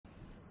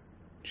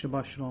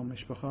Shabbat Shalom,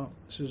 Mishpacha.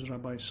 This is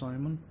Rabbi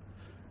Simon,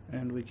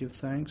 and we give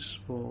thanks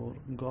for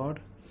God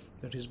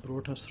that He's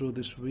brought us through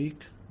this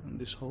week and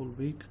this whole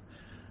week.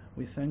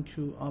 We thank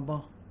you,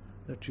 Abba,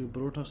 that you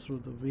brought us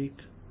through the week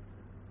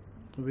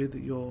with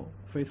your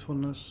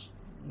faithfulness,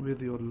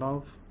 with your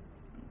love,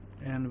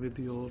 and with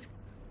your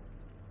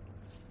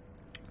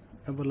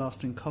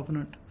everlasting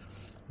covenant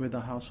with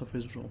the house of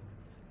Israel.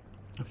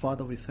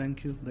 Father, we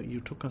thank you that you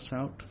took us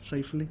out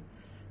safely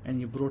and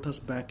you brought us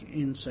back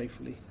in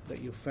safely, that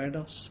you fed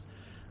us,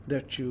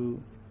 that you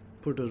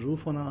put a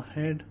roof on our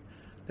head,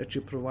 that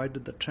you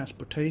provided the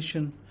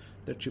transportation,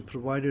 that you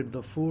provided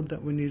the food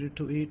that we needed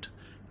to eat,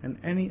 and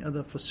any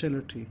other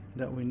facility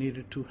that we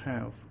needed to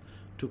have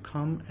to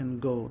come and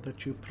go,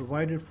 that you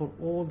provided for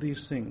all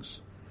these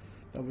things.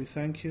 That we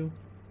thank you,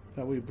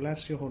 that we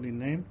bless your holy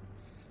name,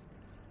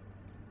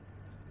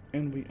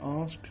 and we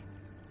ask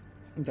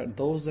that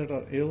those that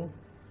are ill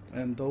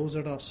and those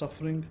that are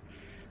suffering,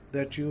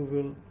 that you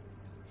will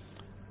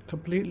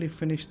completely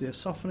finish their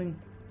suffering,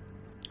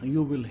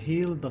 you will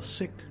heal the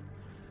sick,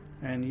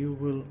 and you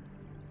will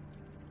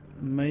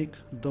make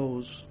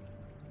those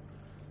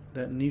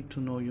that need to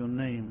know your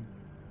name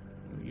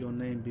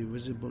be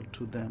visible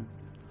to them.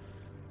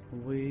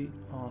 We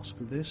ask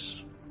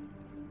this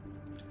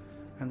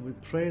and we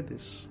pray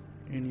this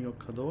in your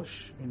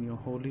Kadosh, in your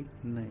holy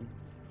name.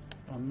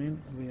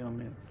 Amen,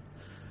 Amen.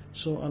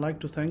 So I'd like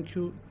to thank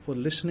you for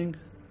listening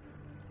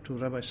to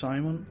Rabbi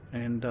Simon,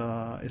 and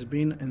it's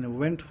been an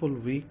eventful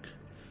week.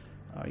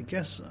 I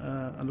guess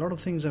a lot of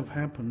things have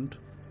happened,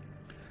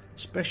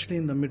 especially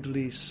in the Middle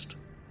East,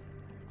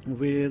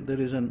 where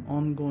there is an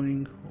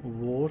ongoing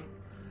war.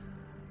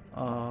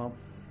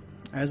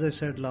 As I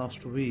said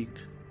last week,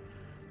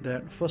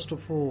 that first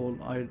of all,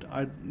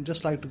 I'd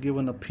just like to give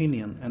an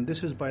opinion, and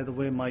this is, by the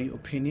way, my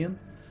opinion,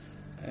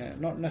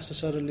 not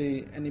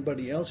necessarily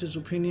anybody else's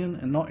opinion,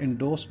 and not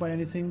endorsed by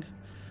anything,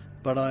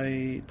 but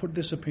I put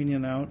this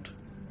opinion out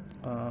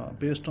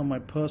based on my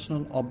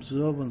personal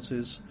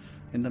observances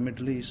in the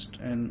Middle East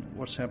and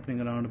what's happening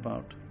around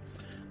about.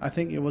 I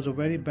think it was a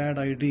very bad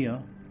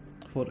idea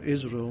for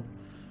Israel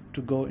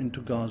to go into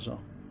Gaza.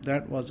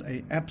 That was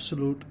an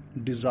absolute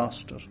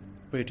disaster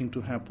waiting to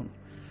happen.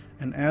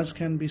 And as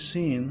can be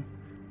seen,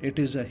 it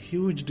is a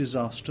huge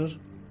disaster.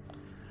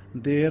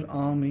 Their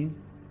army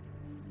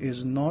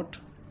is not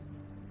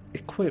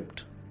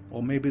equipped,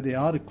 or maybe they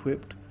are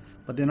equipped,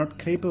 but they're not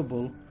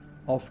capable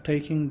of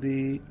taking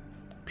the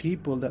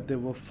people that they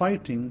were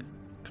fighting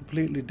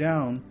completely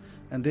down,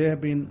 and they have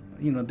been,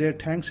 their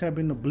tanks have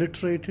been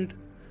obliterated,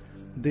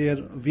 their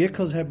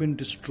vehicles have been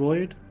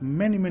destroyed,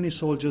 many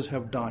soldiers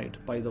have died,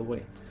 by the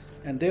way,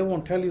 and they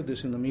won't tell you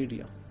this in the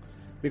media,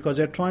 because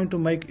they're trying to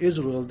make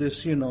Israel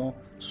this,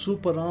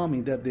 super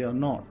army that they are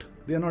not.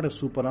 They are not a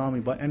super army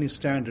by any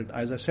standard.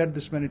 As I said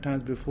this many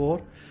times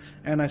before,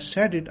 and I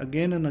said it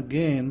again and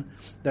again,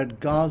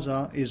 that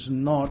Gaza is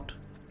not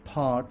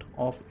part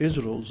of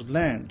Israel's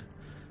land.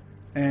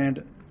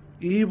 And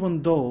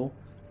even though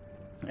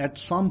at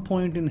some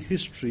point in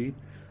history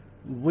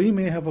we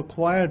may have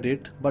acquired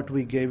it, but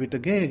we gave it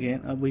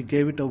we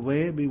gave it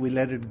away, we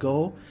let it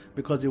go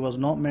because it was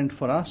not meant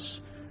for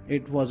us.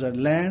 It was a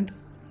land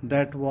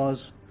that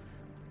was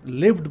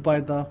lived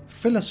by the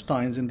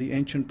Philistines in the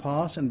ancient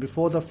past, and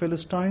before the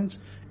Philistines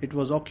it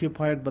was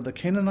occupied by the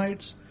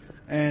Canaanites,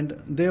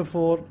 and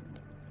therefore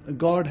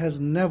God has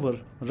never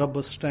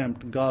rubber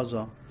stamped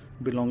Gaza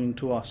belonging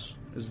to us.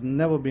 It's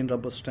never been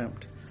rubber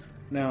stamped.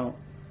 Now,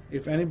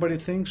 if anybody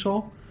thinks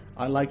so,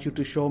 I'd like you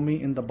to show me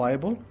in the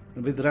Bible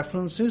with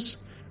references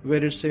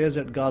where it says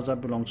that Gaza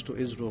belongs to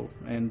Israel,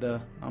 and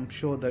I'm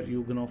sure that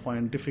you're going to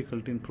find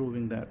difficulty in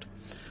proving that.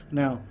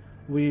 Now,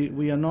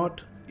 we are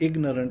not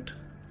ignorant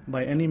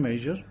by any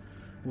measure.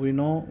 We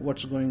know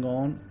what's going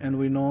on, and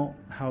we know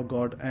how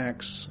God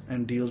acts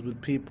and deals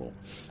with people.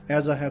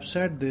 As I have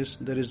said this,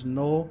 there is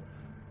no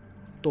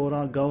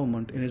Torah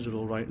government in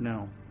Israel right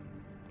now,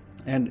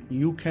 and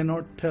you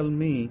cannot tell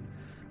me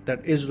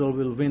that Israel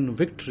will win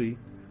victory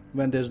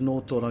when there's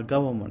no Torah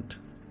government.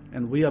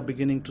 And we are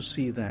beginning to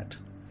see that.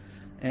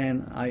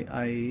 And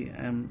I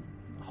am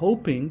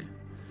hoping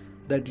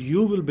that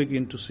you will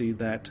begin to see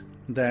that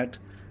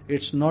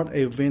it's not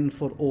a win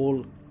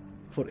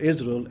for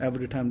Israel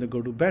every time they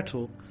go to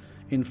battle.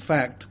 In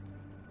fact,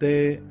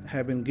 they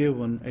have been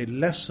given a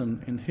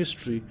lesson in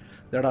history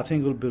that I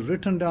think will be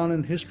written down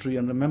in history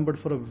and remembered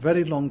for a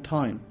very long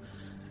time.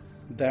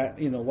 That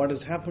what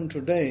has happened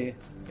today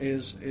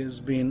is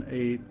been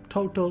a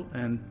total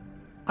and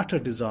utter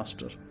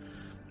disaster,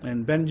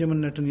 and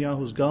Benjamin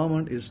Netanyahu's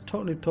government is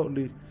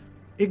totally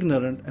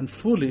ignorant and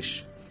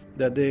foolish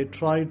that they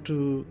try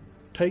to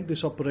take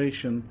this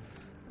operation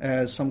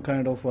as some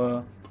kind of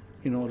a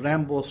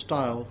Rambo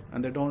style,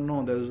 and they don't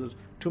know there's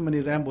too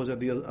many Rambos at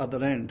the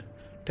other end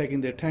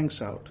taking their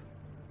tanks out.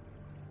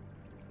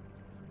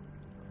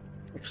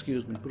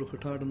 Excuse me.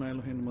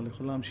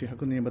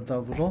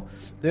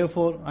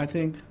 Therefore, I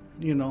think,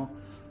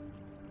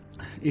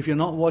 if you're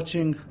not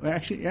watching,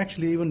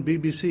 actually even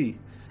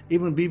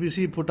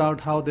BBC put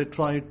out how they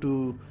try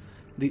to,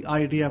 the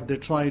IDF, they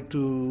try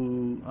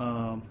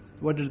to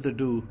what did they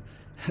do?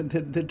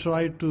 They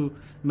tried to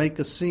make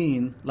a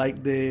scene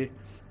like they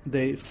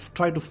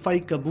tried to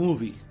fake a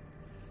movie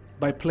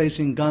by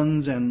placing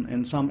guns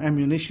and some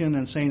ammunition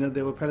and saying that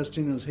there were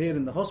Palestinians here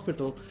in the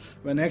hospital,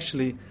 when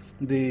actually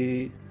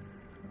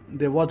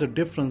there was a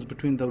difference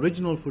between the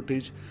original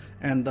footage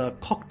and the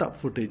cocked up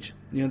footage.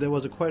 There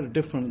was quite a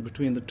difference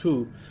between the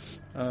two,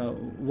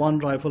 one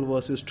rifle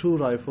versus two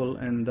rifle,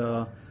 and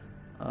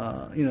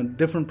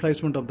different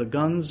placement of the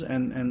guns,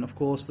 and of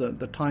course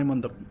the time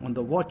on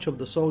the watch of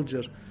the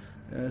soldier,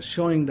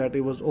 showing that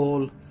it was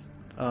all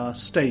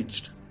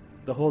staged.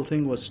 The whole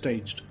thing was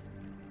staged.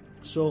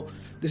 So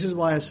this is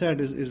why I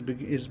said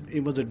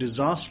it was a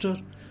disaster,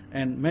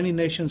 and many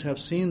nations have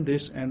seen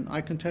this. And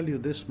I can tell you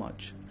this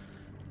much: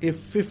 if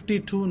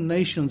 52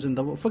 nations in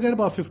the world, forget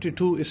about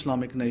 52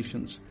 Islamic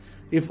nations,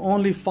 if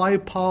only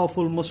 5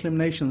 powerful Muslim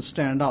nations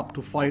stand up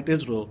to fight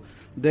Israel,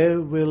 they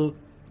will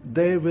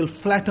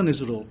flatten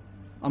Israel.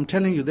 I'm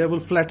telling you, they will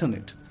flatten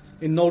it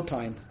in no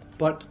time.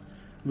 But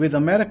with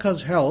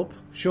America's help,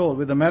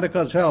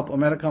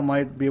 America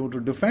might be able to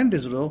defend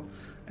Israel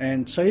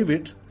and save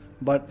it.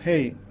 But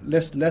hey,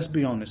 let's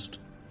be honest.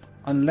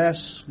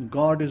 Unless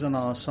God is on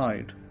our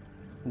side,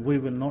 we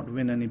will not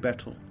win any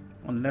battle.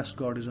 Unless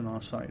God is on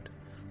our side.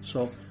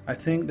 So I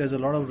think there's a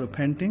lot of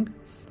repenting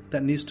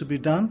that needs to be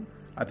done.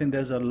 I think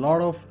there's a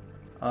lot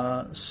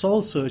of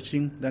soul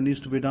searching that needs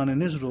to be done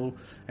in Israel.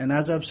 And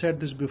as I've said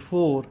this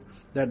before,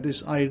 that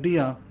this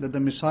idea that the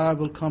Messiah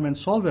will come and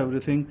solve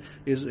everything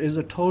is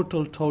a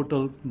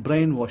total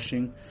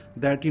brainwashing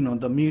that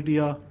the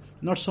media,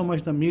 not so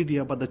much the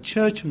media, but the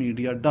church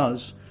media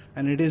does,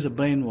 and it is a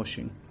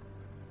brainwashing.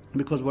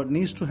 Because what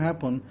needs to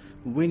happen,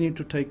 we need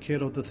to take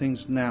care of the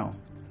things now,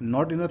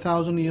 not in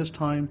 1,000 years'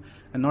 time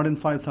and not in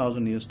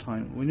 5,000 years'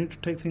 time. We need to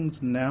take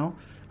things now,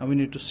 and we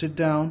need to sit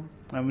down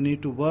and we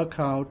need to work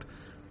out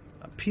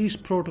a peace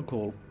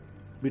protocol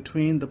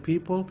between the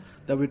people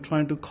that we're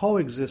trying to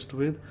coexist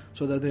with,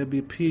 so that there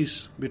be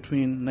peace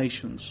between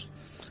nations.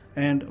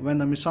 And when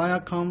the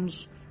Messiah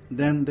comes,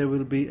 then there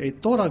will be a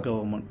Torah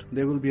government.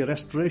 There will be a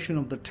restoration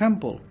of the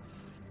temple,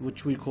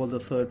 which we call the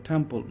third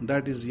temple.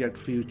 That is yet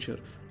future.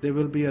 There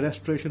will be a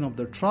restoration of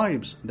the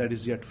tribes. That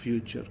is yet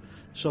future.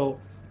 So,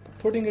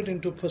 putting it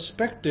into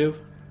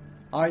perspective,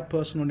 I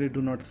personally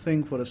do not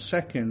think for a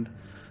second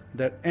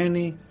that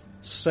any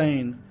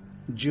sane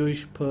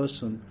Jewish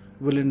person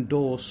will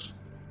endorse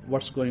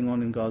what's going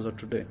on in Gaza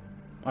today.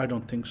 I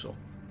don't think so.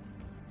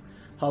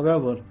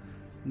 However,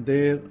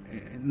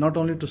 not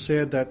only to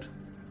say that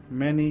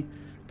many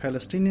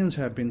Palestinians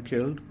have been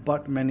killed,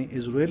 but many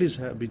Israelis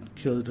have been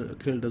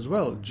killed as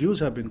well. Jews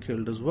have been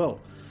killed as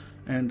well.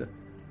 And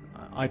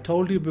I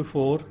told you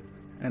before,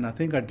 and I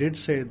think I did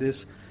say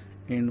this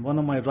in one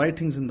of my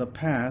writings in the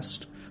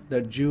past,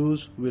 that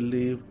Jews will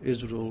leave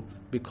Israel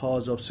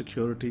because of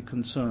security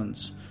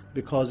concerns,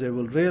 because they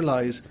will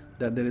realize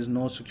that there is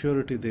no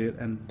security there,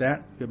 and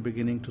that we are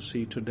beginning to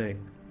see today.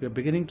 We are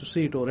beginning to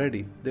see it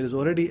already. There is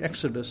already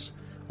exodus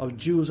of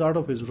Jews out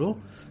of Israel,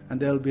 and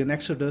there will be an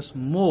exodus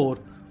more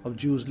of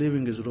Jews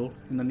leaving Israel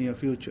in the near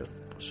future.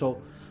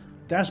 So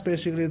that's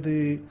basically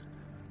the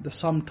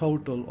sum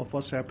total of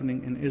what's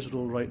happening in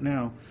Israel right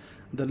now.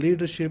 The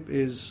leadership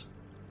is,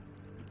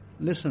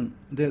 listen,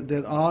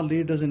 there are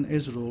leaders in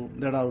Israel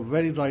that are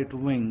very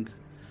right-wing,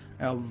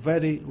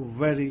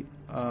 very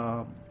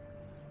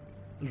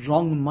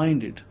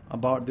wrong-minded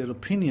about their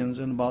opinions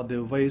and about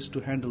their ways to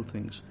handle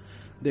things.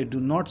 They do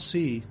not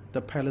see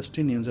the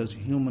Palestinians as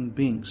human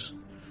beings.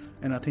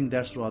 And I think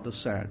that's rather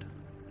sad.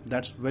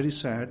 That's very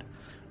sad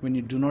when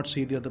you do not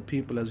see the other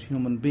people as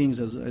human beings,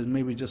 as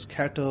maybe just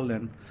cattle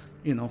and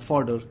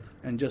fodder,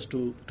 and just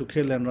to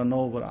kill and run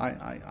over.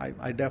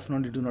 I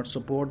definitely do not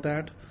support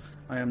that.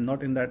 I am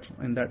not in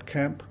that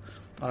camp.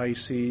 I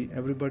see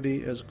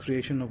everybody as a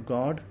creation of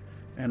God,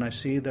 and I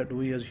see that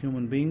we as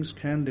human beings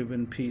can live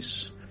in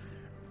peace,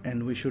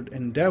 and we should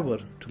endeavor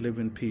to live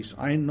in peace.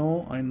 I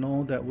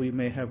know that we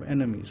may have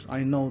enemies.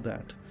 I know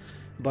that.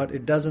 But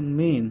it doesn't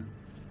mean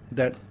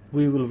that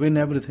we will win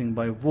everything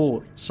by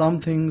war.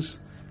 Some things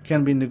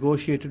can be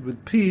negotiated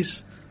with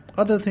peace.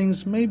 Other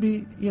things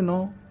maybe,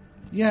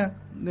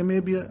 there may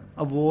be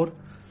a war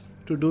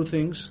to do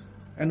things,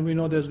 and we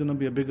know there's going to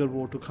be a bigger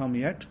war to come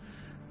yet,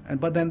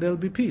 but then there'll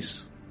be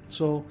peace.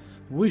 So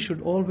we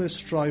should always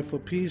strive for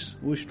peace.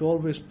 We should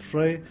always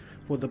pray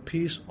for the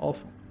peace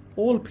of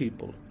all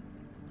people,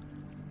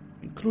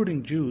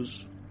 including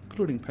Jews,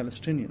 including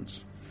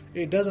Palestinians.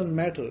 It doesn't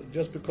matter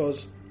just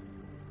because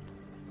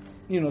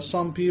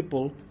some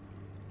people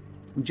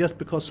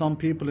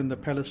in the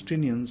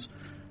Palestinians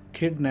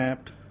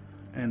kidnapped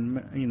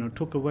and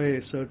took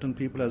away certain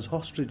people as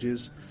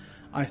hostages.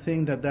 I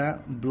think that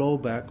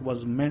blowback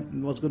was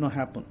going to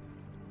happen.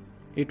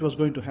 It was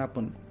going to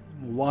happen.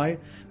 Why?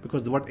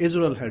 Because what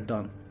Israel had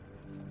done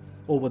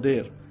over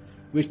there,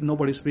 which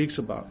nobody speaks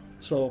about.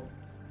 So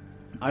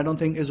I don't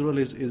think Israel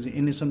is the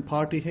innocent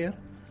party here.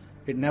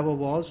 It never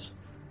was.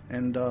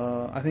 And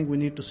I think we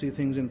need to see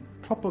things in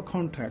proper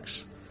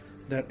context,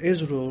 that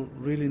Israel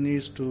really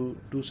needs to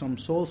do some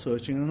soul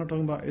searching. I'm not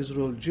talking about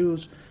Israel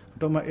Jews. I'm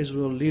talking about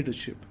Israel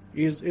leadership.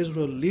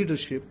 Israel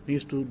leadership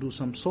needs to do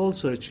some soul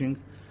searching,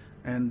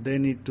 and they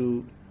need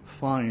to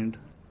find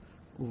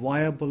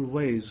viable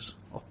ways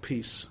of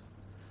peace.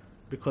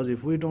 Because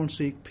if we don't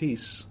seek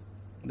peace,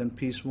 then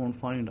peace won't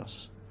find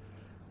us.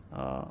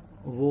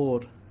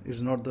 War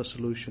is not the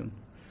solution.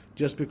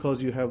 Just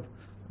because you have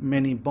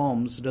many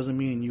bombs doesn't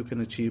mean you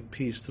can achieve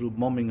peace through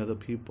bombing other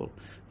people.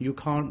 You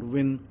can't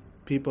win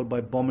people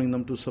by bombing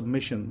them to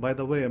submission. By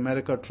the way,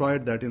 America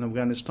tried that in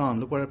Afghanistan.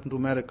 Look what happened to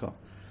America.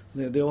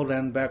 They all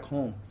ran back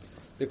home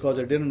because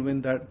they didn't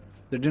win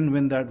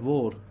that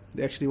war.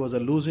 It actually was a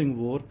losing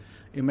war.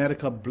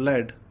 America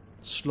bled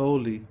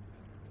slowly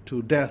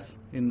to death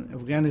in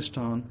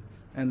Afghanistan,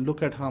 and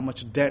look at how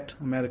much debt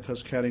America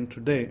is carrying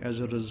today as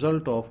a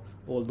result of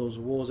all those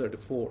wars at the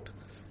fort.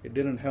 It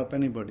didn't help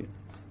anybody.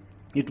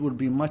 It would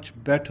be much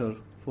better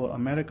for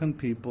American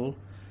people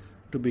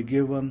to be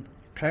given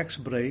tax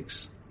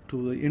breaks,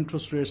 to the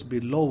interest rates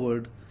be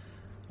lowered,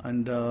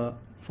 and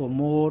for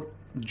more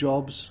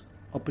jobs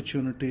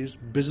opportunities,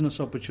 business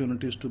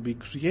opportunities to be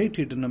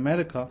created in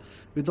America.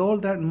 With all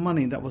that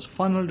money that was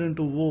funneled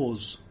into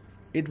wars,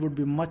 it would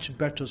be much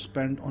better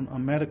spent on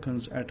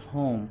Americans at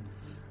home.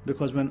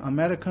 Because when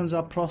Americans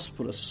are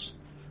prosperous,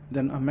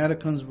 then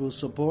Americans will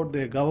support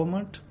their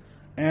government,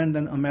 and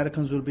then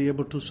Americans will be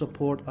able to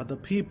support other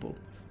people.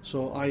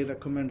 So I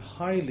recommend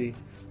highly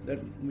that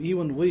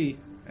even we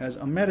as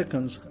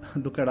Americans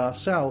look at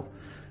ourselves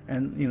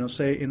and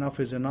say enough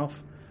is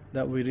enough,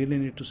 that we really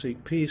need to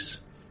seek peace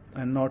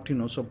and not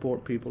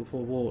support people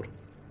for war.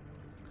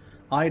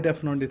 I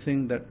definitely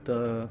think that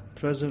the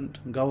present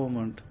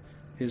government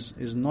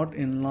is not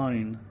in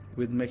line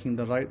with making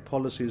the right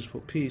policies for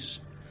peace.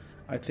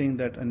 I think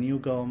that a new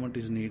government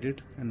is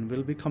needed and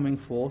will be coming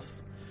forth,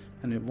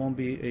 and it won't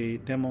be a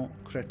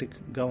democratic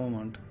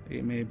government.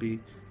 It may be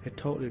a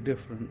totally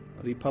different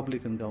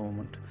Republican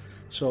government.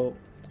 So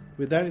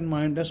with that in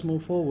mind, let's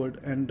move forward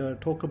and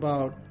talk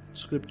about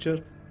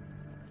scripture,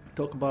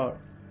 talk about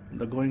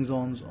the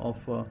goings-ons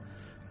of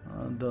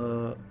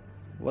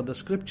what the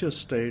scripture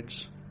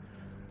states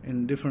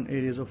in different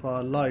areas of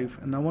our life.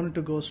 And I wanted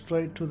to go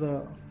straight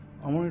to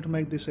I wanted to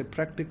make this a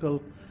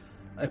practical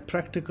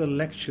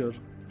lecture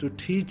to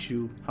teach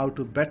you how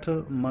to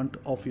betterment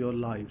of your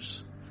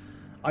lives.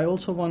 I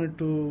also wanted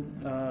to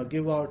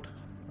give out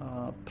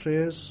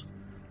prayers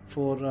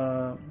for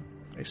a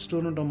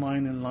student of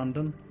mine in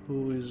London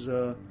who is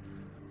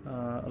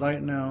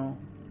right now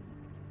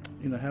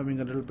having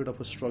a little bit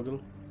of a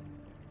struggle.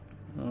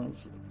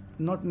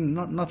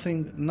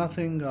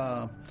 Nothing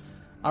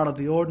out of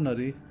the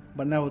ordinary,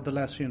 but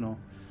nevertheless, he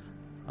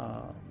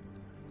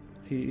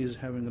is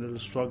having a little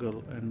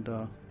struggle, and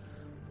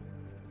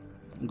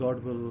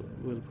God will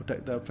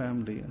protect that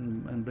family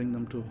and bring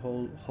them to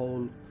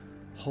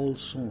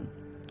wholesome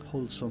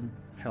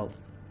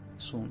health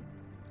soon.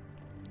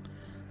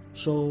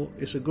 So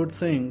it's a good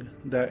thing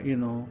that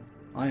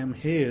I am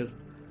here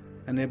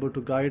and able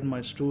to guide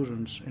my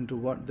students into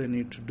what they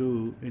need to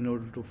do in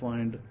order to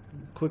find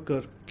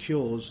quicker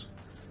cures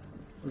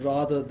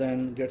rather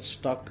than get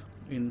stuck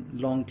in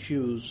long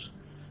queues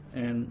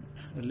and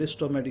a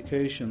list of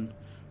medication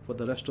for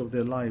the rest of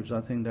their lives.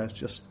 I think that's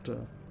just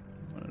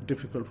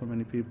difficult for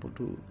many people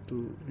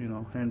to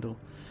handle.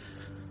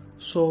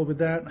 So with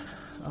that,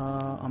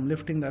 I'm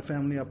lifting that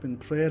family up in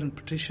prayer and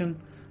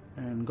petition,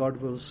 and God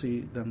will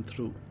see them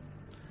through.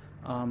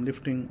 I'm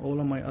lifting all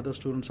of my other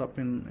students up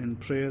in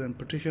prayer and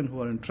petition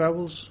who are in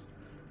travels,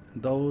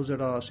 those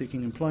that are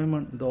seeking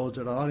employment, those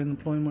that are in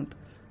employment.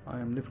 I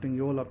am lifting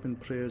you all up in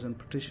prayers and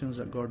petitions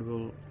that God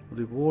will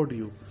reward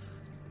you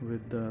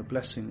with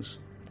blessings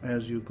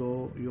as you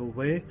go your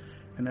way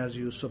and as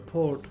you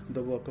support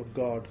the work of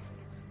God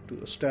to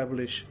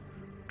establish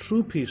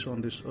true peace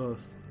on this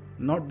earth.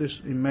 Not this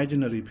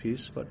imaginary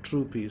peace, but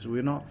true peace.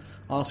 We're not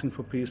asking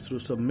for peace through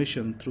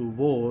submission, through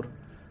war,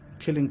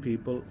 killing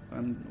people,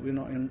 and we're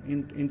not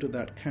into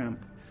that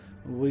camp.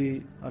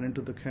 We are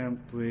into the camp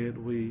where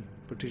we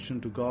petition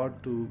to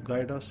God to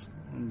guide us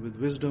and with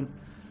wisdom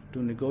to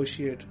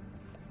negotiate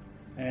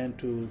and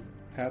to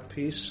have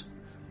peace,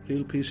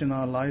 real peace in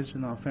our lives,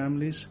 in our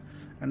families,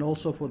 and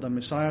also for the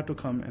Messiah to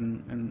come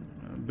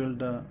and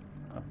build a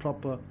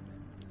proper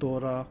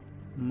Torah,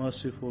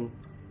 merciful,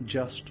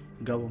 just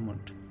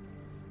government.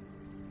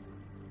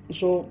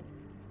 So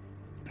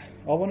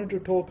I wanted to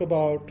talk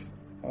about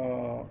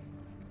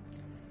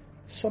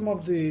some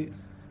of the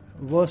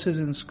verses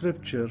in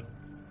Scripture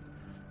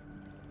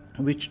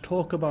which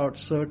talk about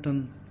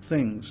certain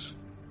things.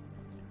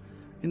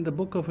 In the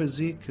book of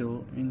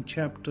Ezekiel, in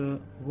chapter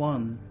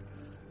 1,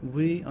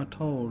 we are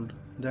told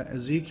that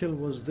Ezekiel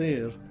was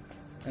there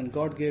and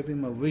God gave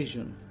him a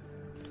vision.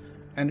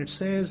 And it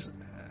says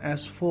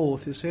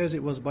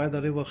it was by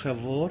the river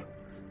Chavor.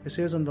 It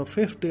says on the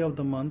 5th day of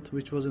the month,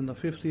 which was in the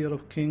 5th year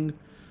of King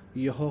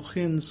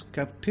Yehoiakim's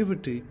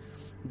captivity,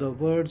 the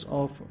words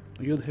of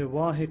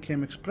Yud-Heh-Vah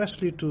came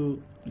expressly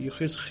to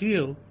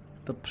Yechezkel,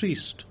 the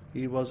priest.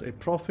 He was a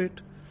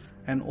prophet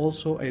and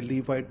also a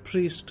Levite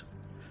priest,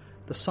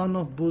 the son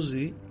of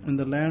Buzi, in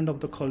the land of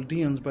the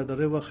Chaldeans by the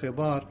river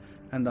Chebar,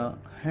 and the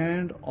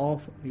hand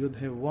of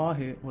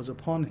Yahoshua was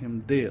upon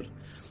him there.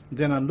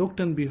 Then I looked,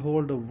 and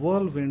behold, a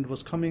whirlwind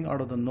was coming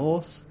out of the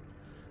north,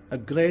 a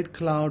great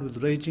cloud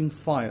with raging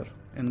fire,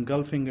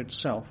 engulfing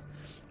itself,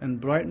 and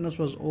brightness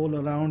was all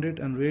around it,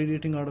 and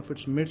radiating out of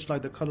its midst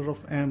like the color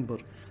of amber,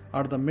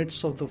 out of the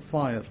midst of the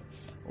fire.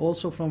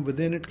 Also from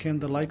within it came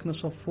the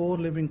likeness of 4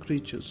 living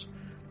creatures,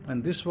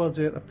 and this was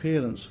their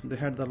appearance. They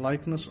had the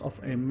likeness of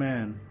a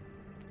man.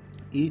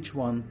 Each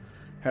one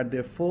had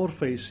 4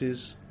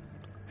 faces,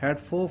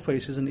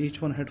 and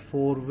each one had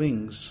 4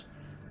 wings.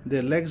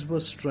 Their legs were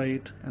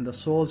straight, and the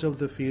soles of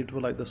their feet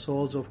were like the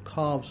soles of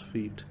calves'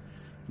 feet.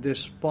 They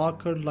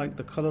sparkled like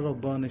the color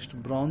of burnished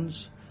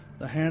bronze.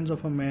 The hands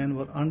of a man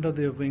were under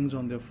their wings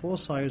on their 4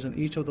 sides, and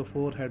each of the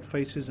 4 had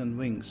faces and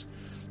wings.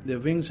 Their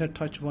wings had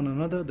touched one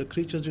another. The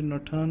creatures did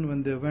not turn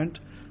when they went,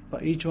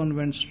 but each one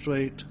went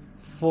straight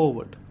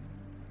forward.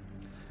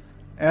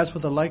 As for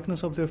the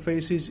likeness of their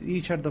faces,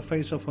 each had the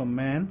face of a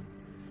man.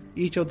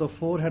 Each of the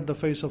 4 had the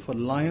face of a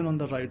lion on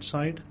the right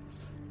side.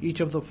 Each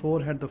of the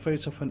 4 had the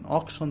face of an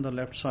ox on the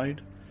left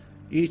side.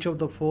 Each of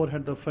the 4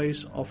 had the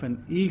face of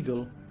an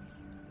eagle.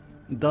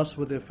 Thus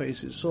were their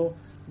faces. So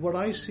what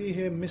I see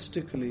here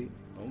mystically,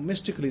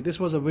 this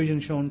was a vision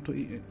shown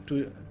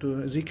to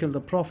Ezekiel the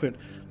prophet.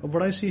 But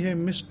what I see here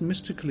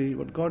mystically,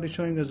 what God is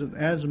showing us that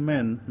as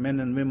men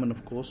and women,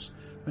 of course,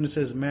 when it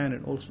says man,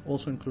 it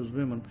also includes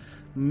women.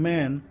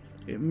 Man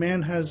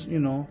has,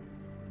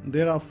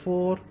 there are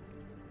 4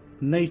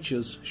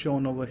 natures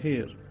shown over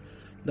here.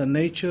 The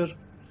nature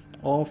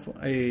of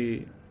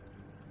a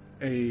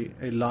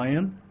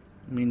lion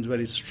means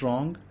very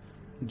strong,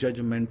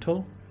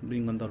 judgmental,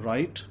 being on the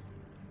right.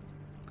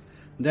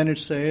 Then it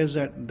says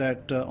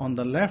that on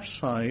the left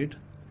side,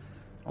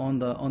 on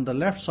the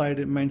left side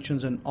it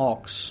mentions an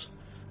ox.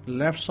 The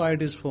left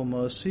side is for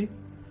mercy,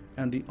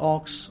 and the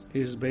ox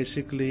is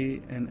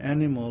basically an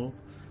animal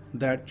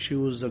that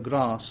chews the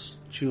grass,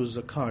 chews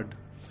the cud.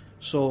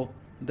 So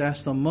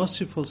that's the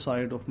merciful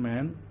side of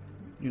man.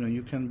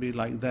 You can be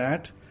like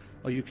that,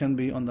 or you can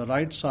be on the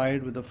right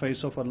side with the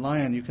face of a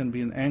lion. You can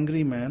be an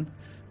angry man.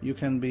 You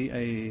can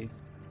be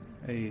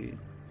a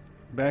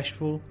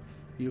bashful.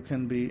 You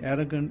can be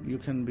arrogant. You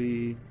can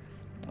be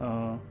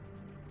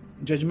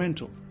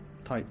judgmental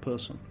type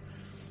person.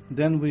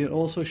 Then we are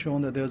also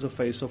shown that there's a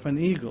face of an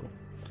eagle.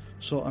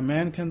 So a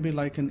man can be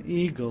like an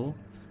eagle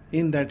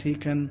in that he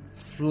can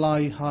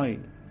fly high.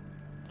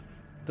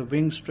 The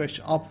wings stretch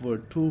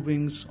upward, 2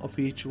 wings of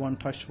each one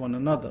touch one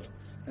another,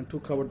 and 2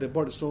 cover their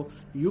body. So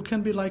you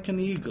can be like an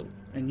eagle,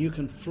 and you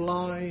can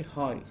fly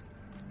high.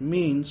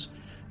 Means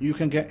you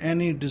can get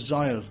any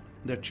desire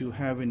that you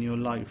have in your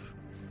life.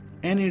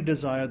 Any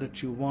desire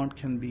that you want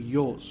can be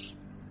yours.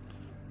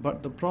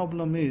 But the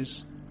problem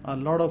is, a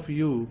lot of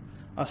you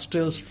are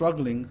still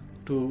struggling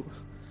to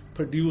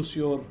produce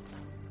your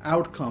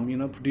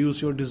outcome,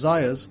 produce your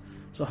desires.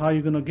 So how are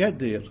you going to get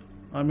there?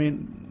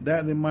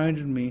 That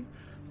reminded me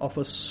of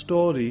a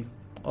story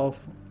of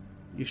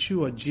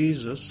Yeshua,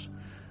 Jesus,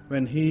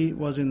 when he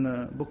was in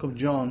the book of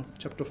John,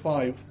 chapter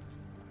 5.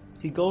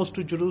 He goes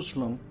to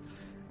Jerusalem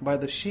by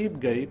the sheep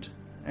gate,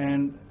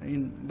 and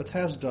in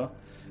Bethesda,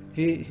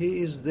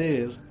 he is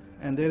there,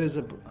 and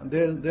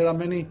there are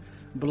many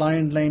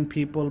blind, lame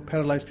people,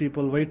 paralyzed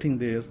people waiting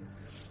there,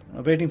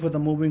 waiting for the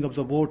moving of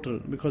the water,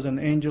 because an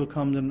angel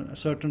comes and a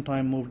certain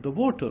time moved the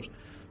water.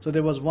 So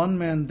there was one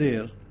man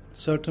there,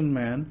 certain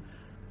man,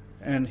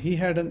 and he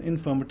had an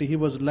infirmity. He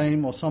was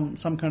lame or some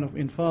kind of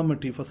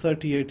infirmity for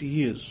 38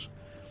 years.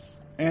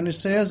 And it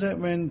says that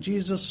when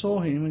Jesus saw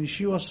him, when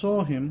Yeshua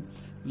saw him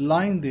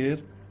lying there,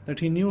 that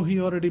he knew he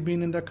already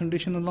been in that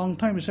condition a long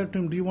time. He said to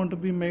him, "Do you want to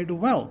be made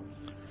well?"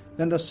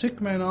 Then the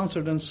sick man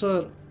answered, "And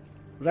sir,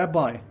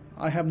 Rabbi,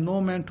 I have no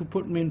man to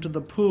put me into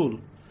the pool.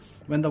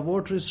 When the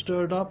water is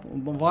stirred up,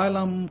 while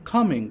I'm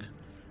coming,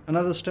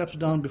 another steps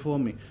down before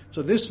me."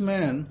 So this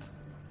man,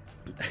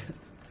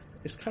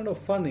 it's kind of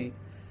funny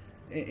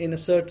in a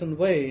certain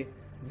way.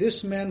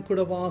 This man could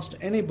have asked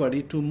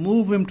anybody to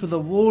move him to the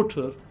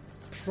water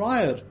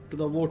prior to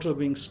the water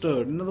being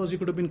stirred. In other words, he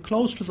could have been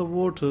close to the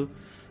water,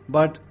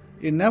 but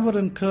it never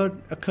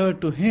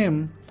occurred to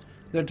him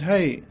that,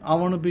 hey, I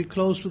want to be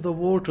close to the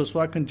water so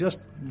I can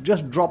just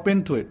drop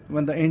into it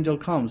when the angel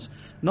comes.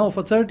 No,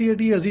 for 38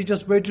 years he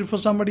just waited for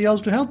somebody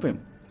else to help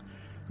him.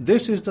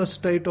 This is the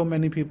state of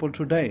many people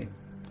today.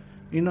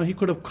 He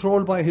could have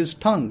crawled by his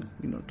tongue,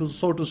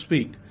 so to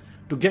speak,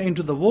 to get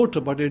into the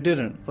water, but he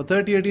didn't. For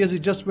 38 years he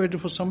just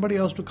waited for somebody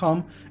else to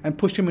come and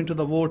push him into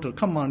the water.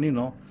 Come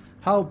on,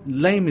 how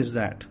lame is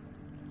that?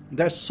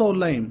 That's so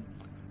lame.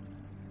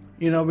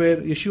 Where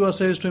Yeshua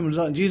says to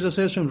him, Jesus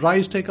says to him,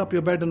 "Rise, take up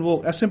your bed and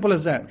walk." As simple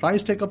as that.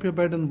 Rise, take up your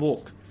bed and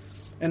walk.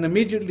 And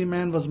immediately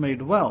man was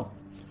made well.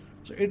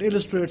 So it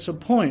illustrates a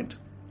point.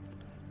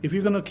 If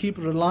you're going to keep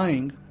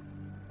relying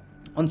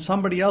on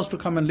somebody else to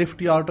come and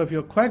lift you out of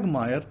your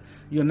quagmire,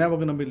 you're never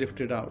going to be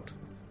lifted out.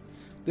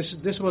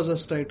 This was the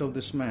state of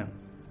this man.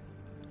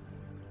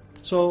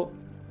 So,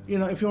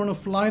 if you want to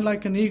fly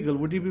like an eagle,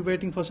 would you be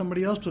waiting for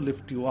somebody else to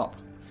lift you up?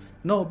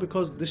 No,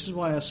 because this is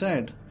why I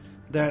said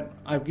that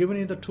I've given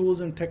you the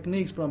tools and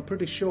techniques, but I'm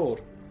pretty sure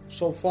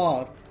so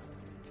far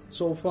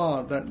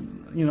that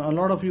a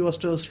lot of you are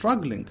still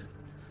struggling.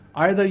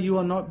 Either you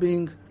are not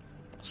being,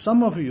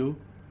 some of you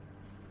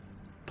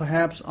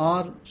perhaps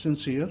are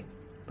sincere,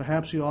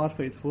 perhaps you are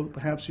faithful,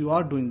 perhaps you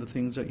are doing the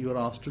things that you are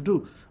asked to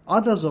do.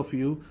 Others of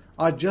you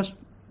are just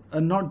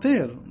not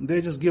there.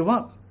 They just give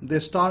up. They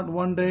start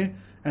one day,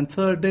 and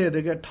third day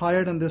they get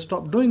tired and they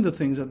stop doing the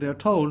things that they are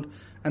told,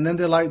 and then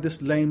they're like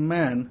this lame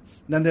man.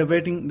 Then they're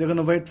going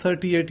to wait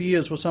 38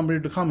 years for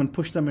somebody to come and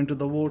push them into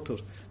the water.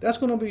 That's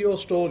going to be your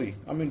story.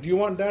 I mean, do you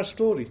want that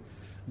story?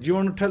 Do you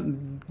want to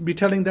be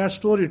telling that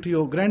story to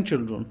your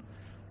grandchildren?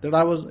 That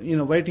I was,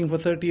 waiting for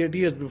 38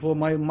 years before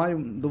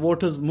the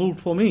waters moved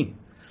for me.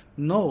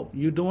 No,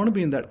 you don't want to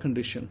be in that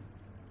condition.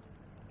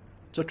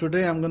 So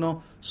today I'm going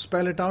to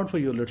spell it out for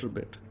you a little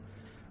bit.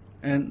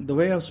 And the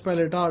way I spell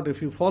it out,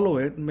 if you follow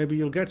it, maybe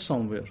you'll get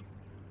somewhere.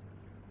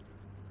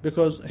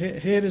 Because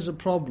here is a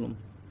problem.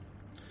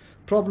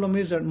 Problem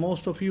is that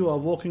most of you are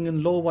walking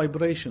in low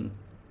vibration,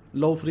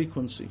 low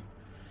frequency.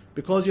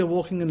 Because you're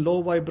walking in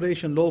low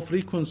vibration, low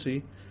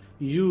frequency,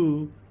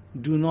 you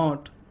do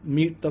not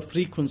meet the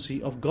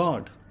frequency of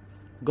God.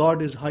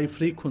 God is high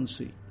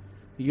frequency.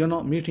 You're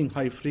not meeting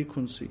high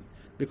frequency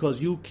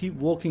because you keep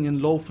walking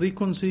in low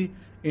frequency,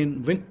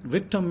 in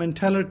victim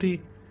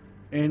mentality,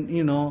 and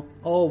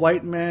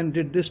white man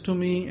did this to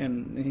me,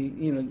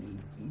 and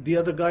the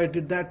other guy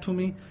did that to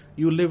me.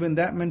 You live in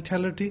that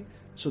mentality,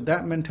 so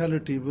that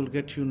mentality will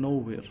get you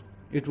nowhere.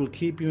 It will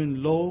keep you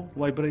in low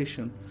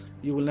vibration.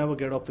 You will never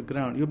get off the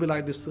ground. You'll be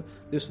like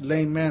this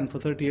lame man for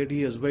 38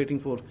 years waiting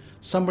for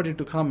somebody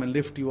to come and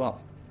lift you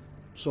up.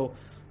 So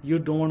you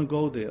don't want to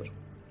go there.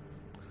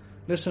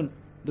 Listen,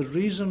 the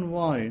reason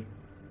why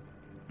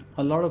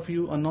a lot of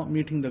you are not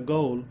meeting the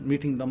goal,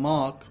 meeting the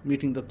mark,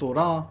 meeting the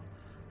Torah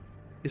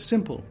is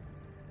simple.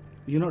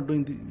 You're not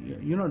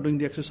doing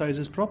the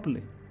exercises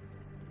properly.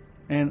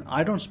 And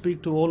I don't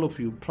speak to all of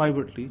you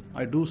privately.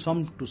 I do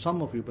to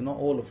some of you, but not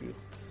all of you.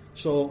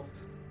 So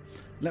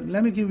let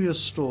me give you a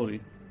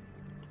story.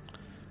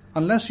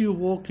 Unless you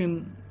walk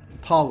in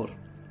power,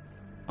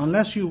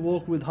 unless you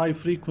walk with high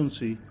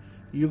frequency,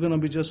 you're going to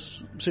be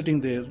just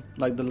sitting there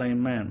like the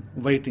lame man,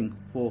 waiting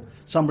for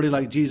somebody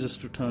like Jesus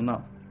to turn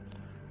up.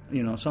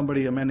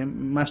 Somebody, a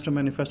master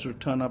manifestor, to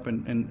turn up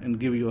and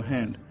give you a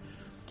hand.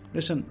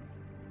 Listen,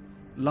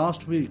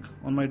 last week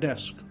on my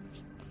desk,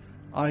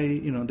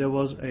 there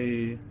was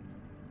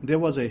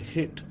a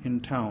hit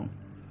in town.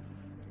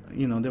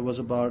 There was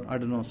about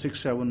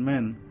 6-7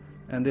 men,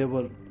 and they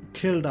were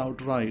killed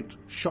outright,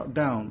 shot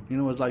down. It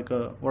was like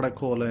what I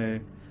call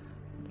is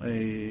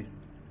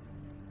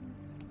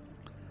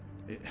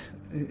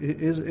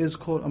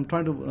called. I'm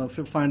trying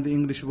to find the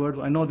English word.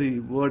 I know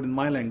the word in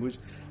my language.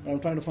 I'm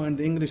trying to find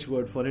the English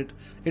word for it.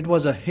 It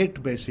was a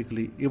hit,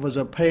 basically. It was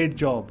a paid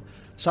job.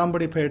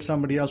 Somebody paid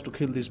somebody else to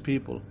kill these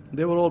people.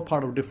 They were all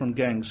part of different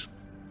gangs.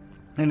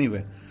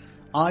 Anyway,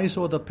 I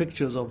saw the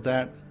pictures of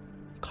that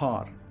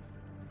car.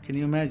 Can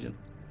you imagine?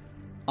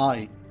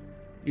 I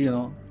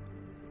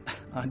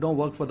don't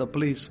work for the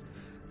police,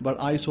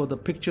 but I saw the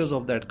pictures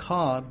of that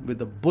car with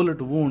the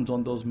bullet wounds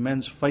on those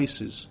men's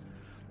faces,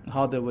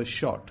 how they were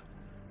shot.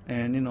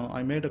 And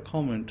I made a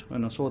comment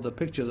when I saw the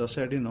pictures. I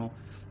said,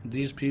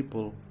 these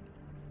people,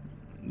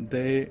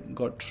 they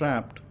got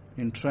trapped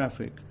in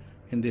traffic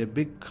in their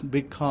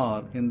big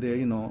car, in their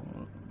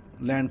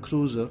Land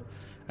Cruiser,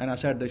 and I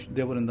said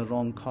they were in the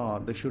wrong car.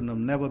 They shouldn't have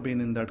never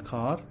been in that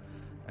car,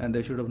 and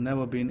they should have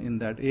never been in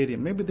that area.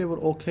 Maybe they were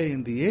okay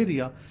in the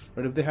area,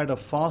 but if they had a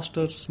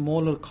faster,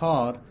 smaller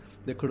car,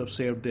 they could have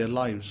saved their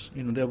lives.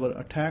 They were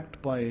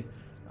attacked by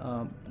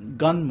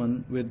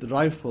gunmen with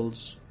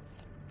rifles,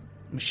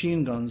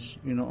 machine guns,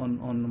 on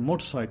a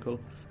motorcycle,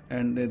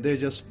 and they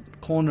just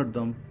cornered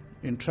them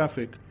in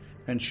traffic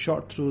and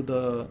shot through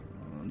the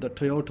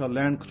Toyota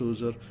Land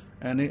Cruiser.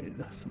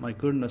 And my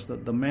goodness,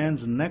 the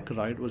man's neck,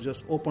 was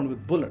just opened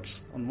with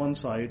bullets on one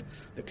side.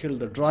 They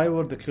killed the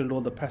driver, they killed all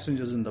the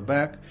passengers in the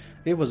back.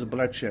 It was a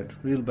bloodshed,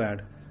 real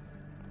bad.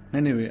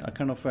 Anyway, I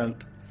kind of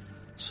felt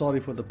sorry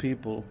for the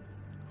people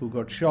who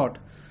got shot.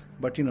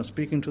 But,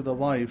 speaking to the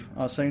wife,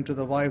 I was saying to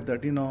the wife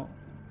that,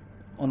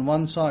 on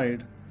one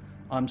side,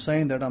 I'm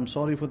saying that I'm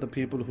sorry for the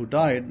people who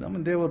died. I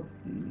mean, they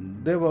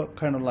were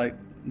kind of like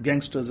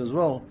gangsters as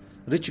well,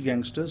 rich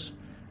gangsters.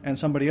 And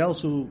somebody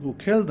else who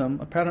killed them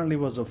apparently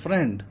was a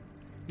friend.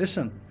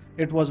 Listen,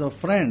 it was a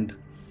friend.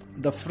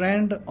 The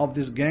friend of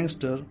this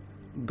gangster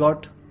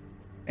got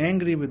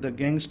angry with the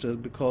gangster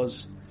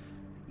because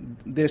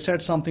they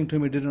said something to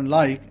him he didn't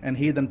like, and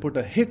he then put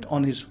a hit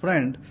on his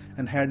friend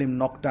and had him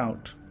knocked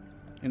out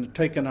and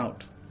taken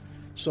out.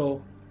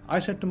 So I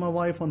said to my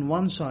wife, on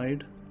one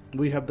side,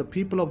 we have the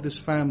people of this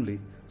family.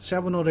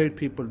 7 or 8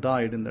 people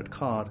died in that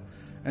car.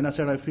 And I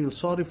said, I feel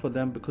sorry for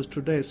them because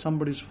today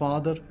somebody's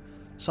father,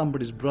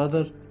 somebody's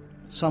brother,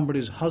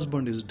 somebody's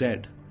husband is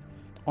dead.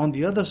 On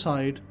the other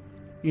side,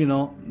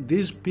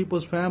 these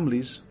people's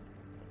families,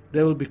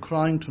 they will be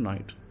crying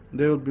tonight.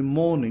 They will be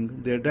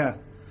mourning their death.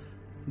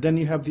 Then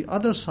you have the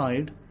other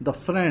side, the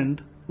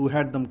friend who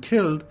had them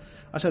killed.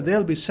 I said,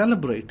 they'll be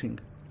celebrating.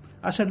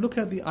 I said, look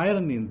at the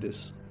irony in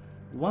this.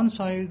 One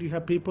side you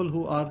have people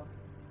who are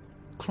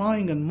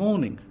crying and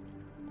mourning.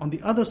 On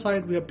the other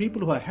side we have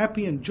people who are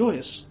happy and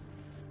joyous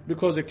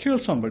because they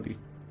killed somebody.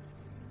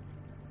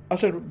 I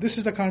said, this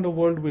is the kind of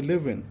world we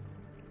live in.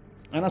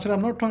 And I said,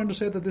 I'm not trying to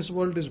say that this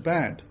world is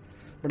bad,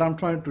 but I'm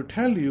trying to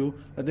tell you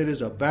that there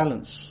is a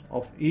balance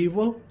of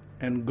evil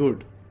and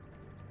good.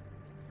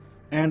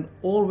 And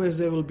always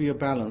there will be a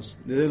balance.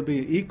 There will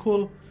be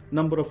equal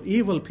number of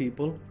evil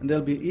people and there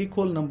will be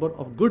equal number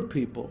of good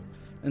people.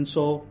 And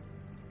so,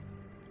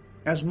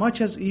 as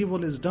much as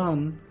evil is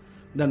done,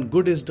 then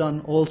good is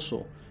done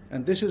also.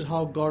 And this is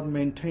how God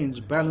maintains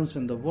balance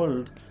in the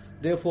world.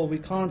 Therefore, we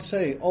can't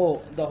say,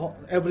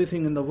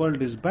 everything in the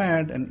world is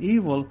bad and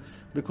evil,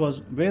 because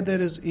where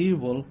there is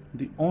evil,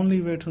 the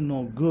only way to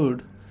know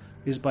good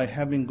is by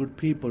having good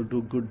people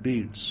do good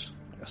deeds.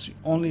 That's the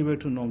only way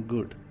to know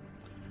good.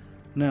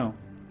 Now,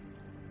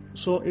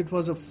 so it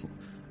was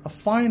a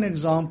fine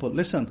example.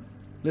 Listen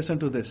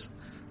to this.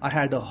 I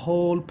had a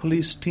whole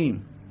police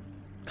team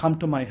come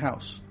to my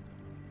house.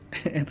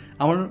 And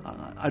I don't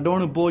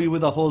want to bore you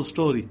with the whole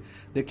story.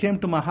 They came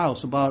to my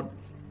house, about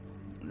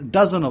a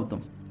dozen of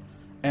them.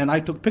 And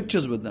I took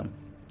pictures with them.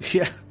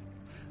 Yeah,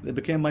 they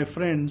became my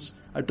friends.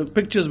 I took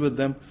pictures with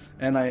them,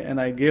 and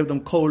I gave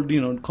them cold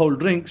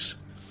drinks,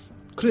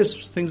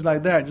 crisps, things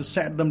like that. Just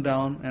sat them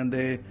down, and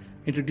they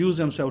introduced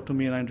themselves to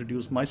me, and I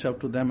introduced myself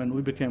to them, and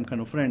we became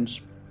kind of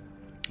friends.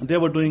 They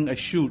were doing a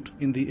shoot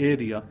in the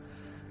area,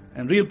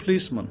 and real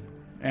policemen.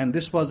 And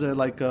this was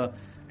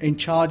in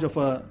charge of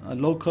a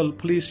local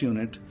police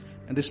unit,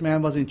 and this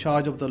man was in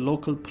charge of the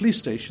local police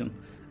station.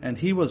 And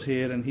he was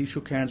here, and he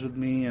shook hands with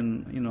me,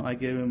 and I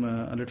gave him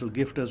a little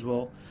gift as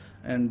well.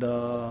 And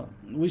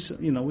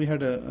we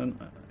had a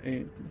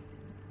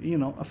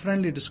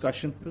friendly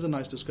discussion. It was a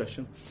nice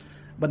discussion.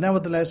 But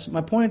nevertheless,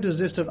 my point is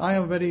this: that I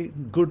have very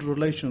good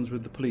relations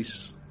with the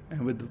police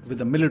and with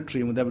the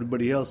military and with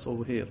everybody else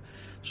over here.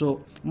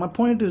 So my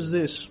point is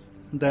this: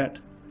 that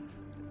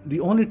the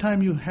only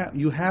time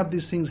you have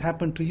these things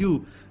happen to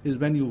you is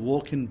when you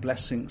walk in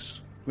blessings,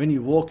 when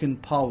you walk in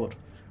power,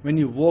 when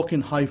you walk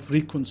in high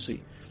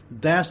frequency.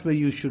 That's where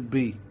you should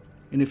be.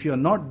 And if you're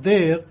not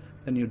there,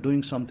 then you're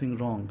doing something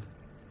wrong.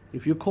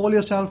 If you call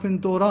yourself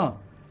in Torah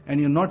and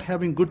you're not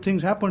having good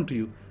things happen to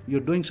you,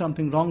 you're doing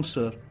something wrong,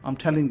 sir. I'm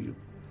telling you.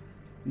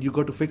 You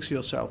got to fix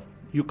yourself.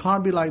 You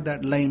can't be like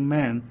that lame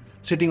man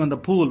sitting on the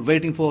pool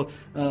waiting for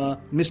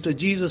Mr.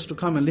 Jesus to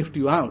come and lift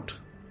you out.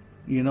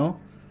 You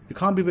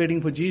can't be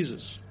waiting for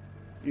Jesus.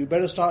 You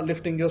better start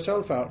lifting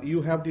yourself out.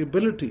 You have the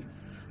ability.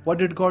 What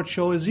did God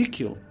show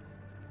Ezekiel?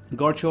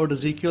 God showed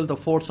Ezekiel the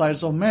four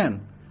sides of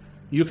man.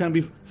 You can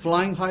be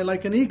flying high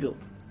like an eagle.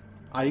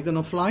 Are you going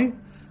to fly?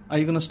 Are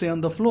you going to stay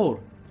on the floor?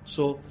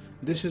 So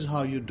this is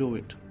how you do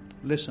it.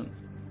 Listen,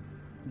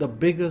 the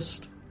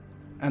biggest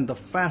and the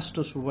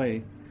fastest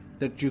way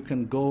that you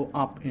can go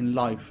up in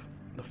life,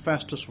 the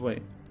fastest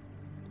way.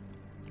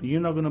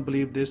 You're not going to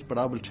believe this, but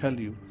I will tell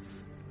you.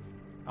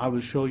 I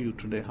will show you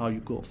today how you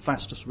go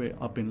fastest way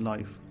up in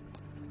life.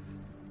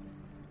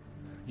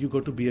 You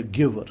got to be a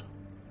giver,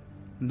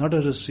 not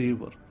a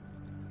receiver.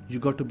 You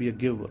got to be a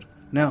giver.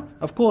 Now,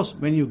 of course,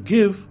 when you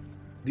give,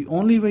 the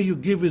only way you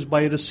give is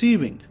by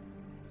receiving.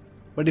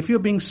 But if you're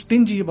being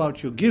stingy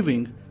about your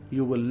giving,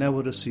 you will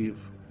never receive.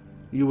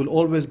 You will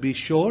always be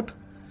short,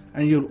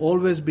 and you'll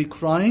always be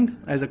crying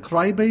as a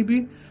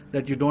crybaby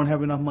that you don't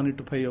have enough money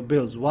to pay your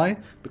bills. Why?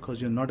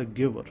 Because you're not a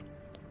giver.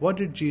 What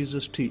did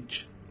Jesus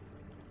teach?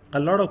 A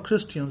lot of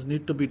Christians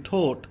need to be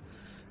taught,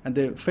 and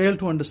they fail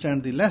to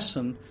understand the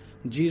lesson.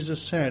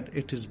 Jesus said,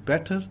 it is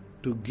better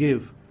to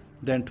give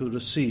than to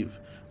receive.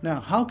 Now,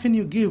 how can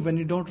you give when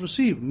you don't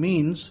receive?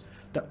 Means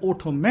that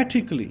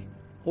automatically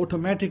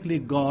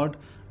God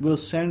will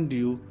send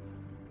you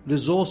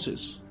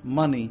resources,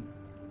 money,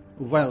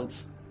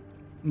 wealth,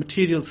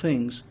 material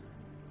things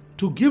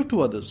to give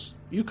to others.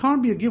 You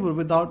can't be a giver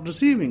without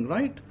receiving,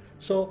 right?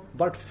 So,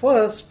 but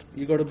first,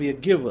 you got to be a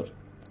giver.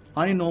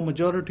 I know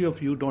majority of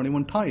you don't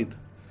even tithe.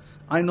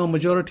 I know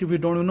majority of you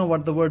don't even know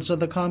what the word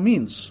sadaqah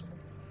means.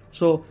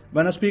 So,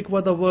 when I speak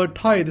about the word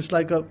tithe, it's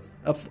like a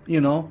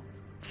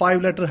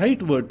 5-letter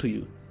hate word to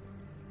you.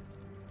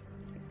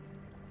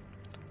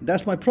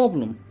 That's my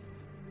problem.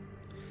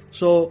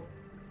 So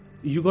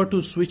you got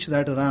to switch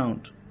that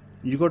around.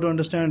 You got to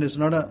understand it's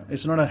not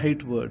a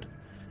hate word.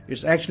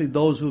 It's actually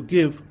those who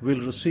give will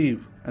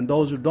receive, and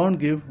those who don't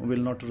give will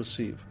not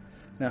receive.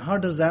 Now, how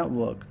does that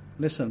work?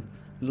 Listen,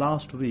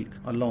 last week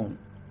alone,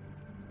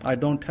 I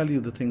don't tell you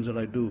the things that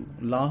I do.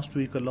 Last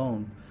week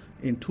alone,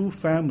 in 2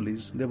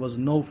 families, there was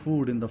no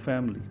food in the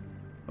family.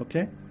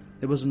 Okay?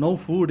 There was no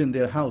food in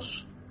their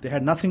house. They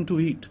had nothing to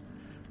eat.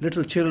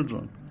 Little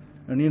children.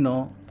 And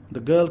the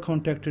girl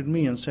contacted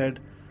me and said,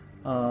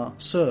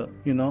 sir,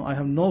 I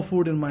have no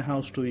food in my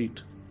house to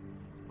eat.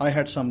 I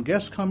had some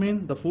guests come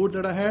in. The food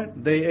that I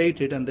had, they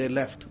ate it and they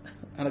left.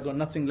 And I got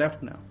nothing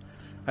left now.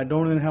 I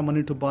don't even have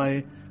money to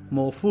buy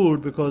more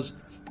food because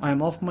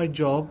I'm off my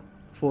job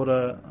for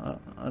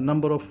a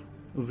number of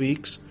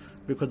weeks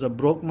because I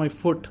broke my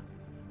foot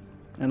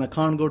and I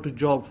can't go to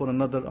job for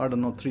another,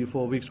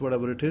 3-4 weeks,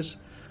 whatever it is,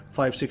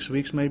 5-6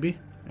 weeks maybe.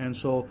 And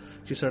so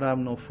she said, I have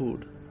no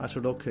food. I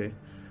said, okay.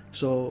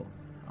 So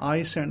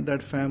I sent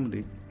that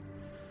family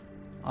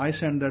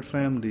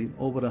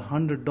over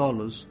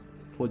 $100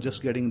 for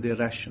just getting their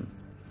ration.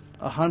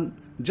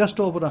 Just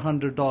over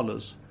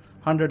 $100,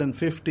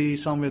 $150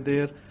 somewhere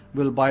there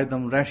will buy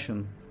them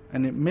ration.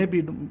 And it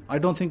maybe, I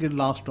don't think it'll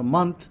last a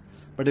month,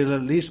 but it'll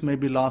at least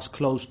maybe last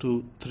close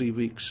to 3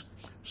 weeks.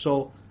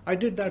 So I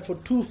did that for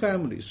 2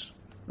 families.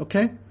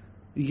 Okay?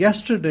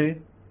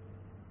 Yesterday,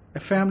 a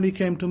family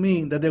came to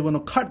me that they're going to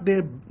cut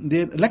their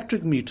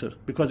electric meter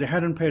because they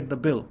hadn't paid the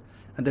bill.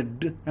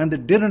 And they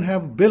didn't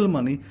have bill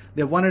money.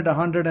 They wanted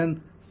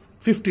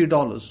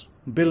 $150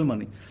 bill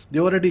money. They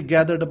already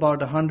gathered about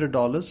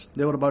 $100.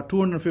 They were about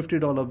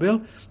 $250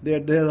 bill.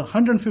 They're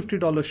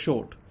 $150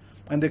 short.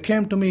 And they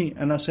came to me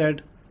and I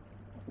said,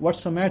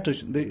 what's the matter?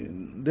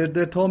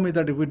 They told me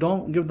that if we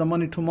don't give the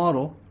money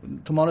tomorrow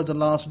is the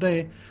last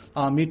day,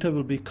 our meter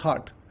will be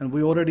cut. And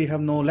we already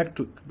have no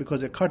electric.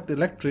 Because they cut the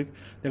electric,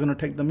 they're going to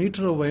take the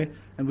meter away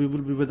and we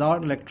will be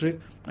without electric,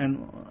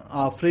 and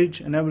our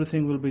fridge and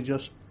everything will be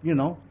just,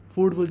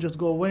 food will just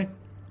go away,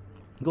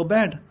 go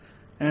bad.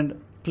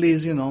 And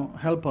please,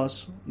 help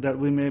us that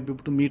we may be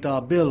able to meet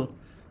our bill.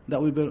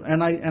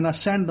 And I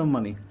send them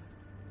money.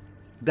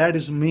 That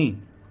is me.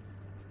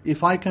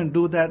 If I can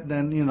do that,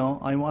 then,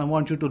 I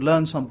want you to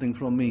learn something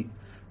from me.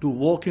 To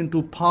walk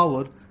into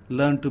power,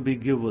 learn to be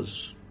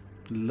givers.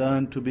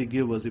 Learn to be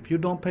givers. If you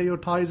don't pay your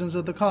tithes and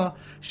tzedakah,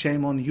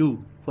 shame on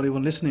you for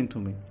even listening to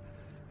me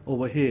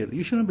over here.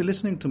 You shouldn't be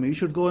listening to me. You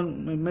should go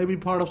and maybe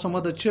be part of some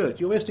other church.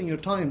 You're wasting your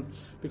time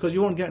because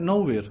you won't get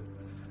nowhere.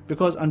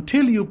 Because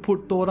until you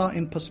put Torah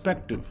in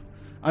perspective,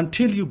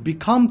 until you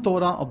become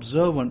Torah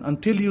observant,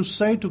 until you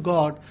say to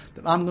God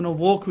that I'm going to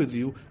walk with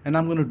you and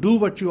I'm going to do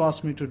what you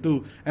ask me to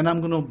do and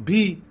I'm going to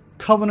be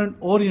covenant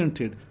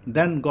oriented,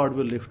 then God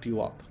will lift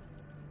you up.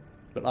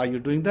 But are you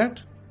doing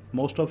that?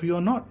 Most of you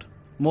are not.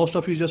 Most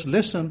of you just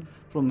listen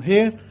from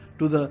here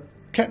to the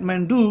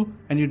Kathmandu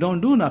and you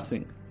don't do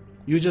nothing.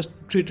 You just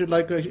treat it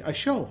like a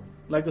show,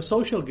 like a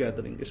social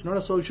gathering. It's not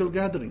a social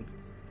gathering.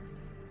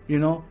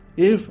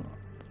 If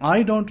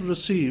I don't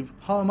receive,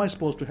 how am I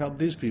supposed to help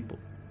these people?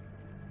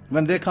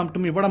 When they come to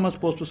me, what am I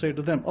supposed to say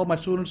to them? Oh, my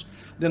students,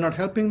 they're not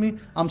helping me.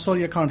 I'm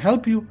sorry, I can't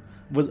help you.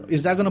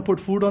 Is that going to put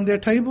food on their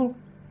table?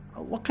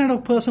 What kind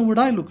of person would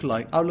I look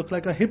like? I'll look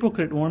like a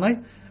hypocrite, won't I?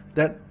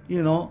 That,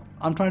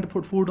 I'm trying to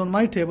put food on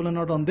my table and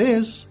not on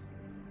theirs.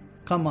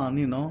 Come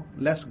on,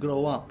 let's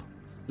grow up.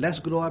 Let's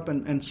grow up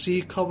and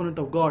see covenant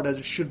of God as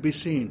it should be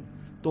seen.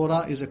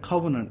 Torah is a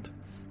covenant.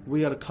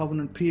 We are a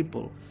covenant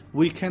people.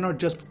 We cannot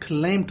just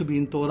claim to be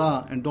in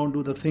Torah and don't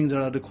do the things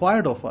that are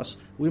required of us.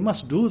 We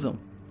must do them.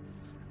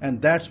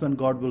 And that's when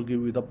God will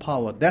give you the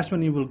power. That's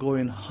when you will go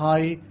in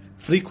high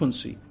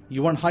frequency.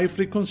 You want high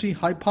frequency,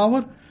 high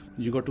power?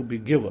 You got to be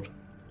giver.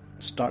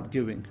 Start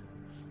giving.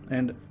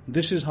 And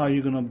this is how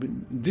you're going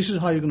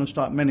to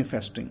start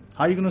manifesting.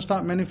 How you're going to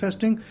start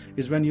manifesting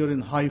is when you're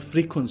in high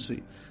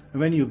frequency. And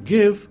when you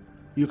give,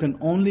 you can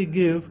only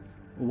give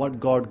what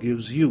God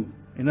gives you.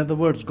 In other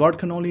words, God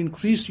can only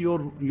increase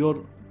your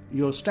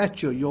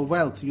stature, your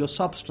wealth, your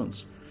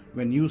substance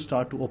when you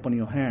start to open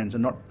your hands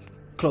and not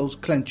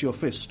clench your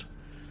fist.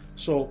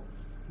 So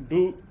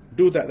do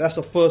that. That's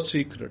the first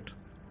secret.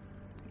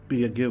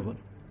 Be a giver.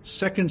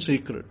 Second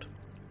secret.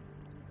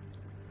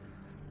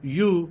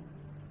 You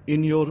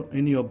in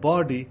your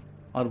body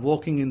are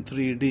walking in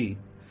 3D.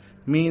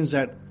 Means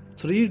that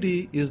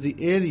 3D is the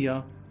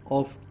area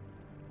of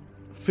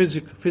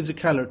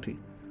physicality,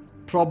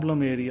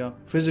 problem area,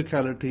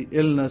 physicality,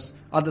 illness,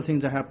 other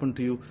things that happen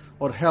to you,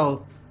 or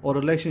health, or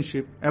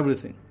relationship,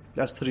 everything.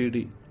 That's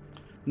 3D.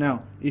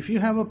 Now, if you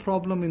have a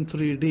problem in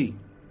 3D,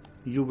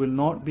 you will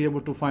not be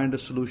able to find a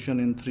solution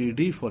in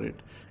 3D for it.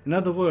 In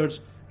other words,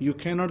 you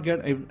cannot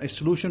get a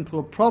solution to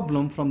a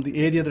problem from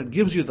the area that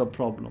gives you the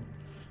problem.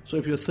 So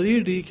if your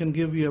 3D can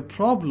give you a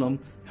problem,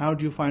 how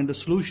do you find a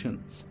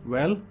solution?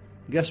 Well,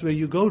 guess where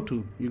you go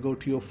to? You go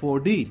to your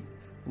 4D.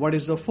 What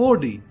is the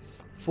 4D?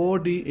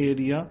 4D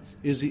area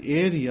is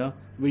the area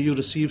where you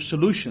receive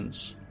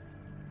solutions.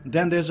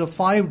 Then there's a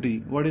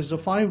 5D. What is the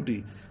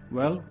 5D?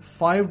 Well,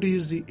 5D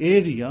is the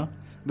area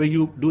where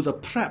you do the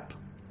prep,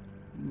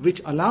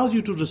 which allows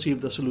you to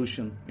receive the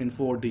solution in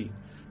 4D.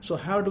 So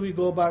how do we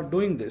go about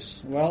doing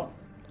this? Well,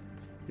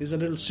 here's a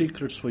little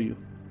secrets for you.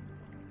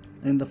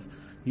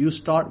 You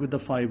start with the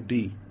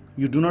 5D.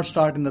 You do not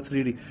start in the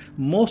 3D.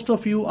 Most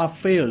of you are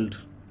failed.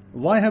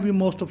 Why have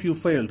most of you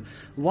failed?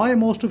 Why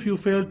most of you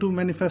failed to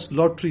manifest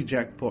lottery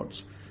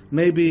jackpots?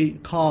 Maybe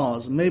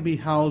cars, maybe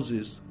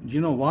houses. Do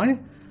you know why?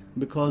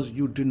 Because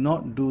you did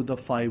not do the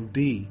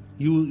 5D.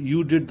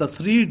 You did the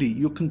 3D.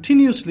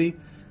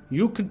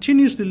 You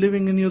continuously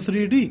living in your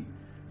 3D.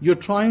 You're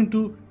trying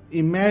to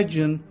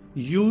imagine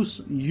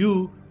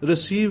you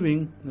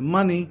receiving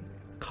money,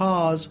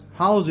 cars,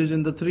 houses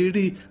in the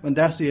 3D when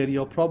that's the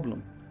area of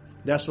problem.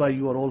 That's why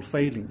you are all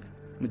failing.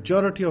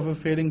 Majority of you are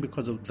failing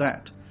because of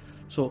that.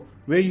 So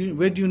where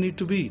do you need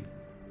to be?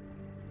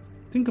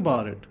 Think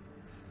about it.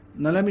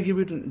 Now let me give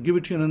it to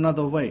you in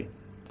another way.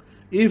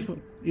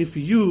 If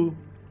you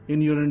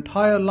in your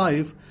entire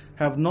life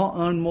have not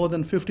earned more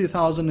than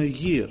 $50,000 a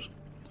year,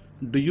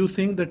 do you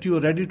think that you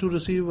are ready to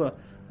receive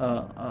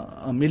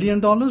 $1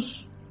 million?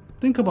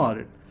 Think about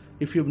it.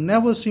 If you've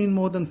never seen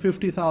more than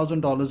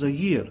 $50,000 a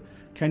year,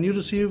 can you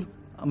receive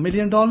 $1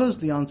 million?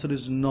 The answer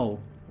is no.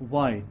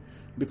 Why?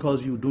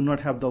 Because you do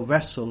not have the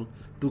vessel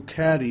to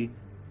carry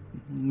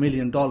 $1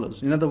 million.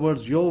 In other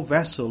words, your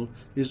vessel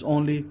is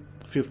only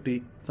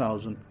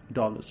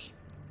 $50,000.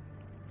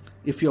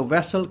 If your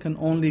vessel can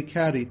only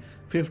carry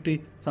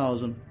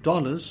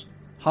 $50,000,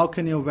 how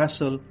can your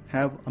vessel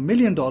have $1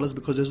 million?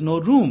 Because there's no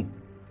room.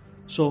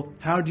 So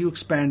how do you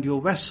expand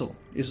your vessel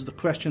is the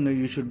question that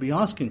you should be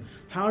asking.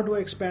 How do I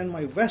expand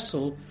my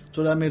vessel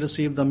so that I may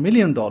receive the $1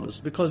 million?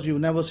 Because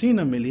you've never seen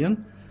 $1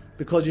 million,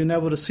 because you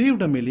never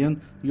received $1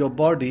 million, your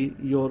body,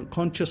 your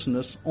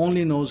consciousness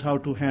only knows how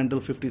to handle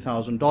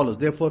 $50,000.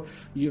 Therefore,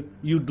 you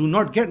do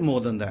not get more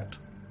than that.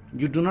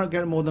 You do not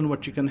get more than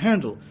what you can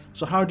handle.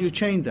 So how do you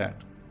change that?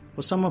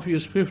 For some of you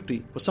is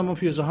 50, for some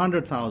of you is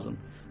 100,000.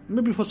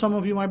 Maybe for some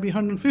of you might be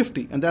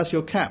 150, and that's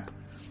your cap.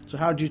 So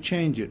how do you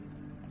change it?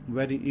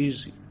 Very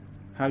easy.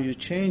 How you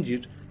change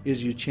it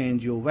is you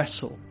change your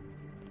vessel.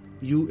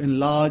 You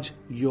enlarge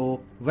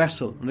your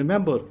vessel.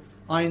 Remember,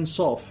 Ein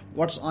Sof.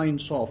 What's Ein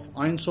Sof?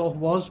 Ein Sof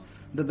was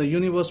that the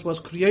universe was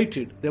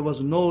created. There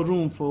was no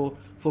room for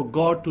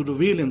God to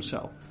reveal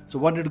himself. So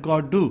what did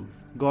God do?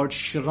 God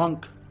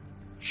shrunk,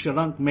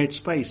 made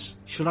space.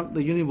 Shrunk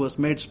the universe,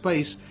 made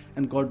space,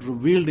 and God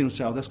revealed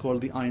himself. That's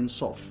called the Ein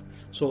Sof.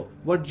 So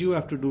what do you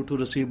have to do to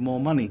receive more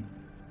money?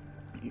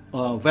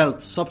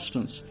 Wealth,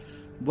 substance.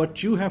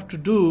 What you have to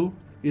do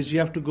is you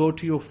have to go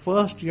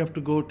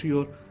to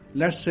your,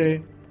 let's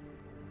say,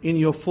 in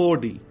your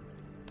 4D.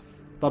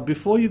 But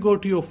before you go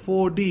to your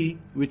 4D,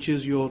 which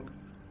is your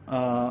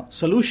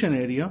solution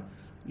area,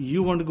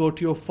 you want to go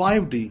to your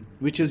 5D,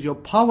 which is your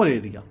power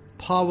area.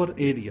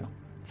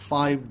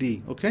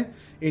 5D, okay?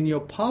 In your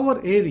power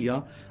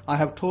area, I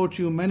have taught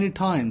you many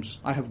times.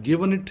 I have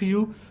given it to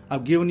you.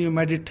 I've given you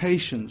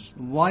meditations.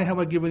 Why have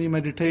I given you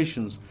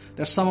meditations?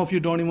 That some of you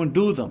don't even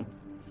do them.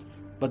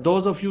 But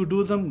those of you who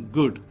do them,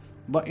 good.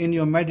 But in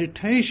your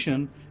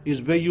meditation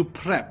is where you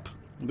prep,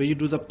 where you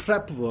do the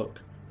prep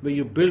work, where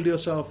you build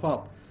yourself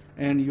up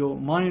and your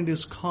mind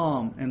is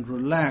calm and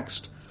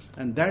relaxed.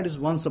 And that is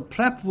once the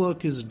prep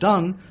work is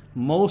done,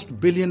 most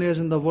billionaires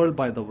in the world,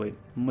 by the way,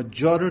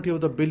 majority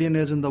of the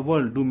billionaires in the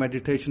world do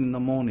meditation in the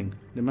morning.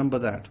 Remember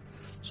that.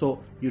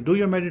 So you do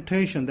your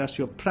meditation, that's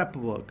your prep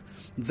work.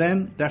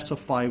 Then that's a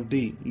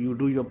 5D. You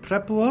do your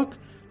prep work,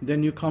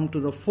 then you come to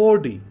the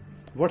 4D.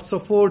 What's the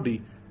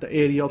 4D? The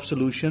area of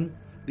solution,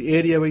 the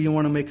area where you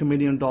want to make $1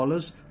 million,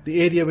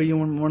 the area where you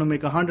want to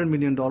make $100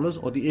 million,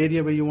 or the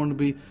area where you want to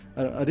be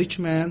a rich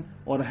man,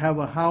 or have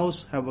a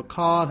house, have a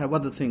car, have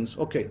other things.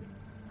 Okay.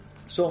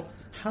 So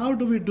how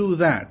do we do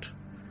that?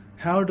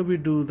 How do we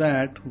do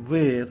that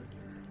where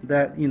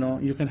that,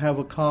 you can have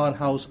a car,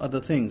 house,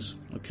 other things?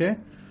 Okay.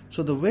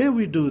 So the way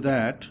we do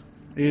that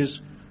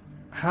is,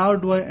 how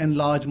do I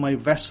enlarge my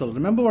vessel?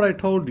 Remember what I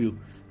told you.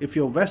 If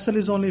your vessel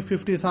is only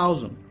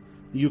 50,000,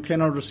 you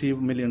cannot receive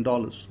 $1 million.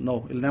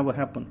 No, it'll never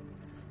happen.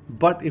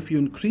 But if you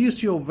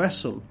increase your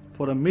vessel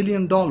for $1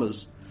 million,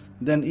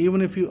 then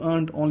even if you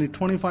earned only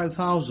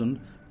 25,000,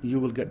 you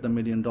will get the $1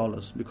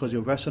 million because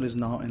your vessel is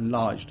now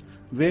enlarged.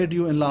 Where do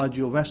you enlarge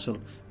your vessel?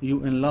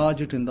 You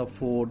enlarge it in the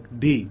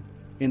 4D,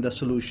 in the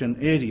solution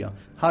area.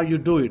 How you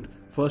do it?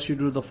 First you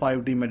do the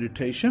 5D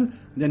meditation,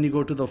 then you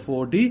go to the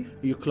 4D,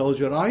 you close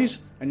your eyes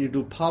and you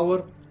do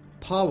power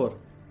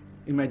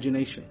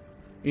imagination.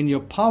 In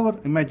your power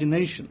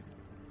imagination,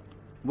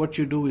 what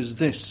you do is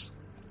this.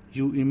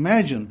 You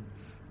imagine,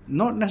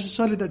 not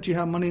necessarily that you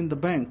have money in the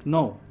bank.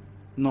 No.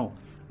 Not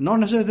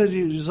necessarily that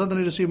you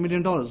suddenly receive $1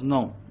 million.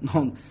 No.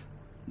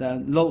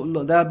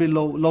 That'll be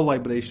low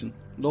vibration.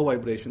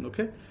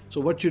 Okay?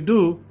 So what you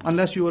do,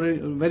 unless you are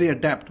very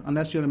adept,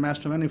 unless you're a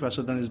master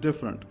manifestor, then it's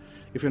different.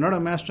 If you're not a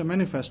master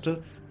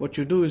manifestor, what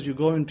you do is you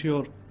go into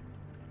your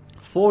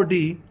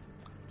 4D,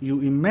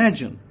 you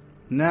imagine.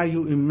 Now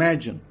you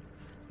imagine.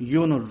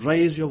 You're going to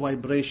raise your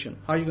vibration.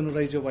 How are you going to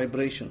raise your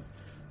vibration?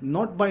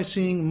 Not by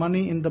seeing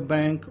money in the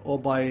bank or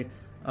by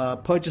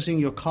purchasing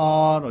your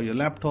car or your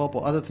laptop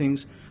or other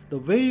things. The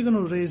way you're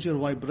going to raise your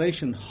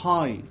vibration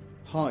high,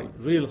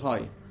 real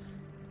high,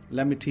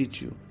 let me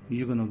teach you.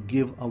 You're going to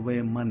give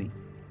away money.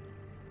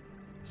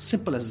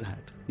 Simple as that.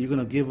 You're going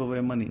to give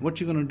away money.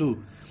 What you're going to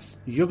do?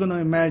 You're going to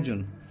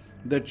imagine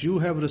that you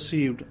have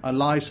received a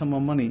large sum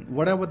of money.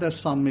 Whatever that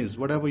sum is,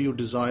 whatever you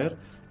desire,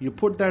 you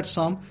put that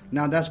sum.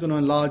 Now that's going to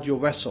enlarge your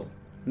vessel.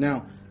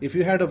 Now, if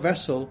you had a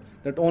vessel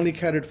that only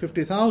carried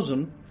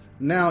 50,000,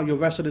 now your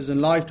vessel is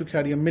enlarged to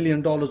carry $1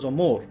 million or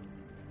more.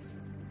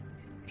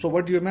 So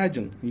what do you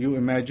imagine? You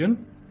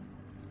imagine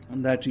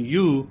that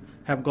you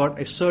have got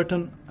a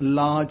certain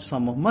large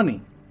sum of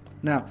money.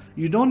 Now,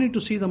 you don't need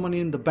to see the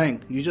money in the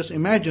bank. You just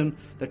imagine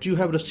that you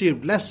have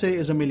received, let's say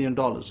is $1 million.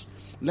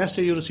 Let's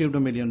say you received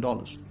 $1 million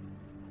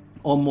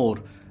or more.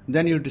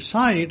 Then you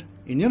decide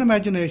in your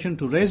imagination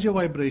to raise your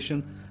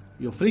vibration.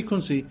 your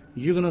frequency,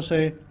 you're going to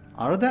say,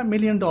 out of that $1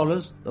 million,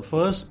 the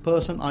first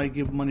person I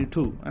give money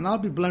to, and I'll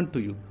be blunt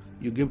to you,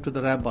 you give to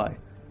the rabbi,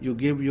 you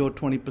give your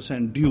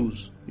 20%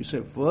 dues. You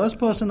say, first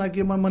person I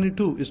give my money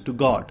to is to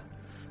God.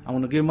 I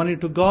want to give money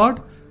to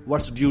God,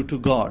 what's due to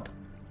God.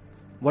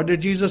 What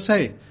did Jesus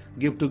say?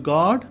 Give to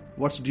God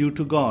what's due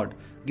to God.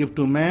 Give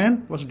to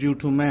man what's due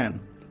to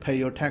man. Pay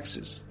your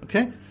taxes.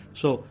 Okay?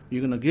 So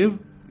you're going to give.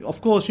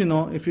 Of course,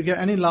 if you get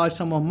any large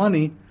sum of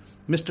money,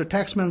 Mr.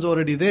 Taxman's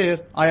already there.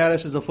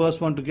 IRS is the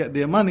first one to get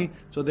their money,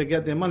 so they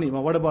get their money.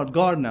 But what about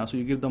God now? So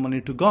you give the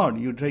money to God.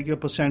 You take your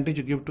percentage,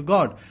 you give to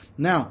God.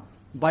 Now,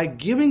 by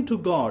giving to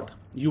God,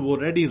 you've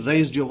already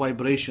raised your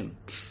vibration.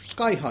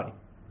 Sky high.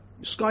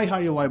 Sky high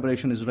your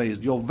vibration is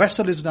raised. Your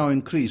vessel is now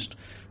increased.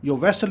 Your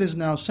vessel is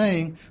now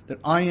saying that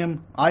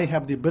I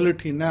have the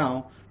ability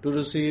now to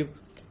receive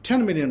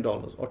 $10 million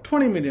or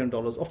 $20 million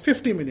or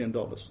 $50 million.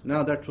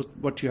 Now that's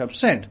what you have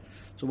said.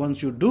 So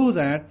once you do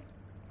that,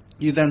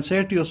 you then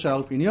say to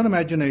yourself, in your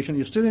imagination,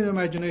 you're still in your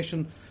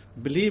imagination,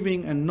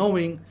 believing and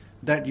knowing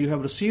that you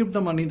have received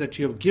the money, that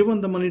you have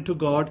given the money to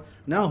God.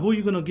 Now who are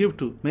you going to give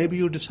to? Maybe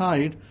you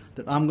decide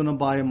that I'm going to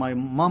buy my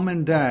mom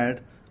and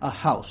dad a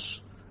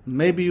house.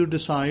 Maybe you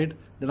decide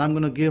that I'm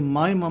going to give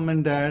my mom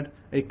and dad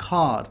a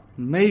car.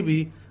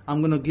 Maybe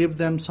I'm going to give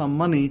them some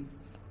money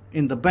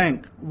in the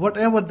bank.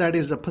 Whatever that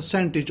is, a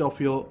percentage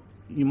of your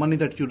money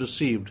that you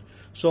received.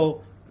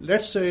 So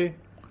let's say,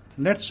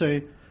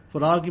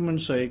 for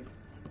argument's sake,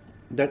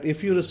 that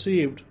if you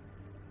received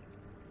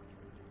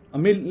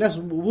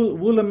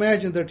we'll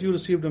imagine that you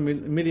received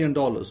 $1 million.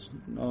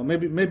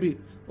 Maybe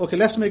okay.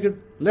 Let's make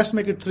it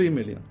 $3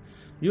 million.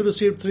 You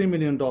received $3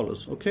 million.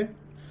 Okay,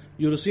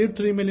 you received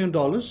 $3 million.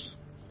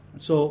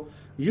 So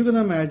you're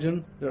gonna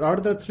imagine that out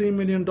of that $3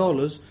 million,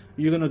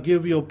 you're gonna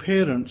give your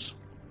parents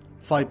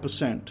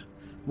 5%.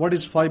 What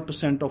is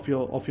 5%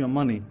 of your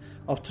money?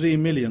 Of $3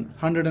 million,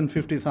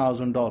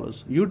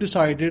 $150,000. You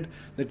decided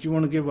that you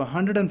want to give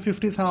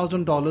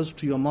 $150,000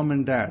 to your mom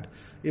and dad.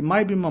 It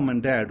might be mom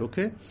and dad,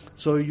 okay?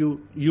 So you're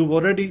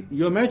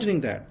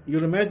imagining that.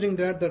 You're imagining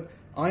that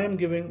I am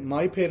giving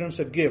my parents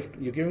a gift.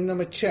 You're giving them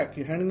a check.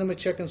 You're handing them a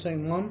check and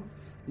saying,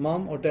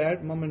 mom and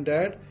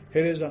dad,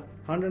 here is a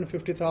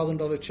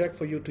 $150,000 check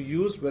for you to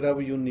use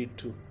wherever you need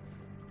to.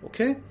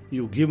 Okay?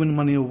 You've given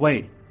money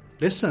away.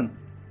 Listen,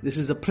 this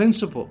is a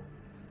principle.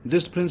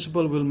 This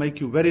principle will make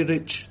you very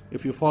rich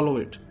if you follow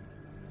it.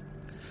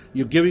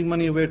 You're giving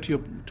money away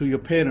to your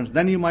parents.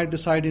 Then you might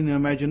decide in your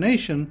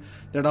imagination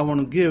that I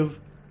want to give.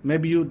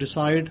 Maybe you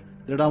decide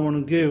that I want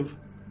to give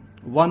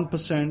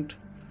 1%,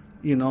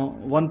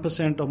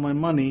 1% of my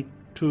money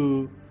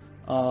to,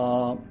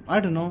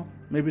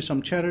 maybe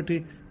some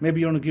charity. Maybe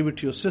you want to give it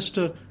to your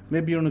sister.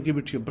 Maybe you want to give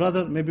it to your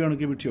brother. Maybe you want to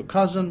give it to your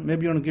cousin.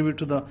 Maybe you want to give it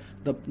to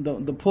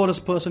the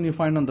poorest person you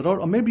find on the road.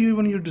 Or maybe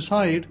even you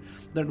decide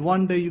that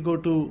one day you go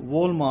to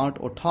Walmart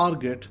or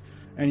Target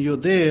and you're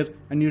there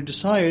and you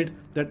decide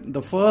that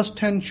the first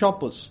 10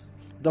 shoppers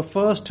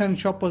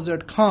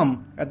that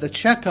come at the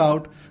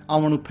checkout, I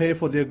want to pay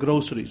for their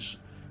groceries.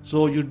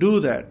 So you do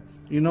that.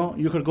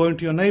 You could go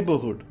into your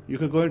neighborhood. You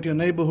could go into your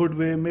neighborhood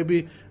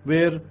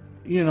where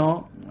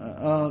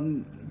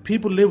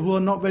people live who are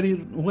not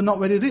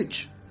very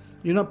rich.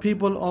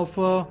 People of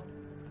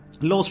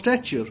low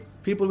stature,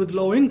 people with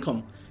low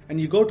income. And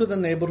you go to the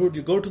neighborhood,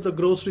 you go to the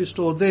grocery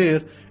store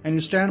there, and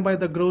you stand by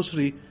the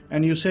grocery,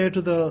 and you say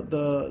to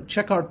the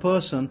checkout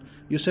person,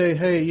 you say,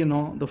 hey,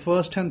 the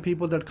first 10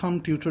 people that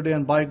come to you today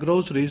and buy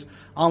groceries,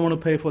 I want to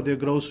pay for their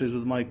groceries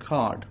with my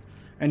card.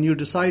 And you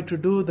decide to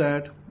do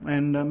that,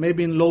 and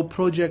maybe in low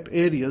project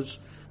areas,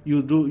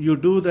 you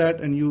do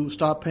that, and you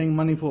start paying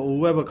money for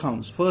whoever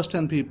comes, first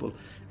 10 people.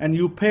 And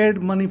you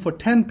paid money for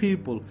 10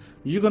 people.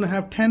 You're going to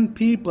have 10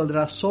 people that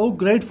are so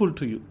grateful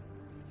to you.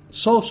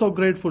 So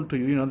grateful to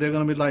you. They're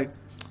going to be like,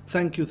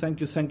 thank you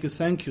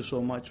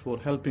so much for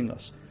helping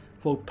us,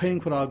 for paying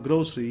for our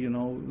grocery.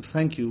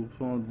 Thank you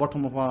from the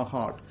bottom of our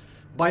heart.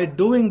 By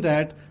doing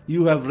that,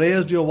 you have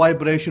raised your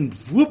vibration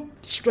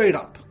straight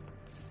up.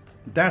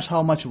 That's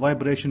how much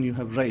vibration you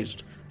have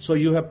raised. So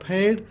you have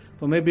paid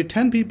for maybe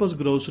 10 people's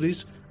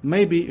groceries.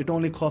 Maybe it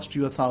only cost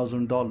you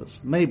 $1,000.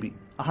 Maybe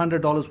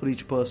 $100 for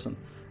each person.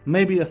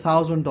 Maybe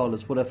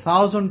 $1,000. For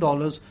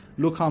 $1,000,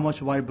 look how much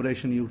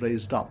vibration you've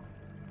raised up.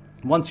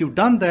 Once you've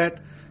done that,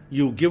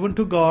 you've given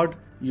to God,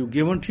 you've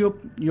given to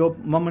your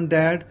mom and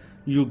dad,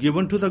 you've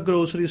given to the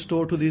grocery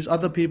store, to these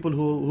other people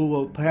who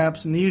were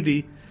perhaps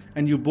needy,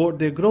 and you bought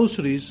their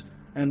groceries,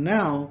 and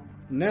now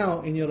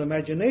in your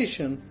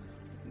imagination,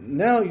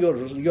 now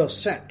you're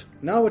set.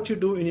 Now what you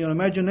do in your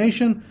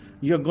imagination,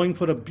 you're going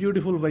for a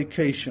beautiful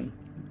vacation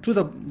to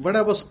the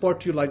whatever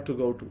spot you like to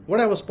go to,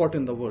 whatever spot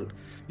in the world.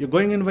 You're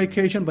going in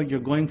vacation, but you're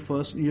going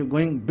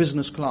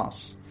business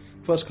class,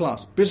 first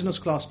class, business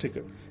class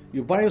ticket.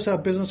 You buy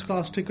yourself a business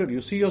class ticket,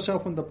 you see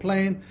yourself on the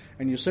plane,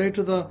 and you say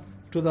to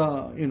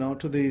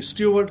the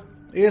steward,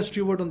 air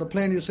steward on the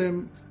plane, you say,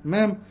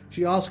 ma'am,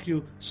 she asks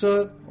you,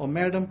 sir or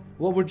madam,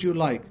 what would you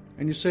like?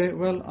 And you say,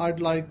 well, I'd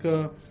like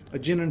a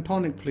gin and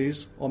tonic,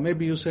 please. Or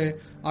maybe you say,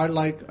 I'd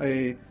like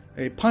a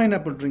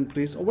pineapple drink,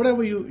 please, or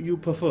whatever you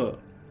prefer.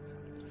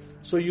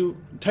 So you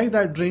take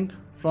that drink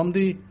from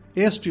the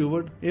air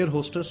steward, air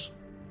hostess,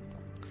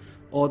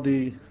 or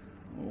the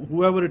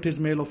whoever it is,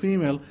 male or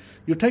female.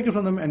 You take it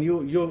from them, and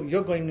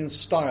you're going in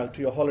style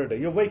to your holiday.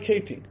 You're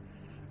vacating.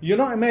 You're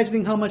not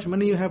imagining how much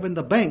money you have in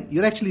the bank.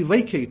 You're actually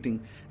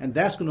vacating, and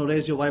that's going to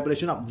raise your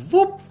vibration up.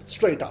 Whoop,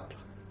 straight up.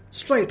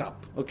 Straight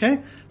up, okay?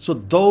 So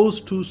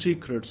those two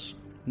secrets.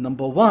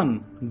 Number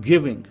one,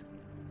 giving.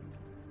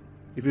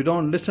 If you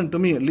don't listen to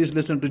me, at least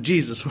listen to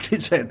Jesus, what he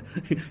said.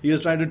 He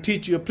is trying to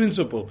teach you a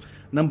principle.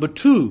 Number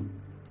two,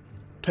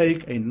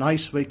 take a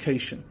nice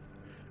vacation.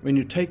 When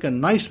you take a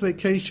nice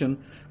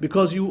vacation,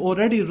 because you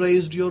already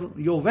raised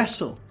your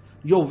vessel.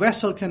 Your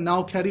vessel can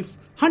now carry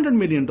 $100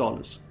 million,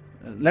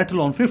 let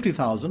alone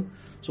 50,000.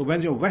 So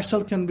when your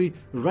vessel can be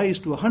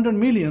raised to 100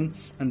 million,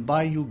 and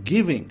by you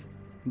giving,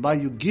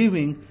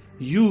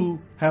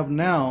 you have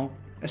now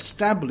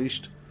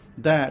established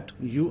that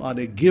you are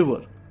a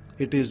giver.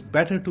 It is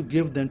better to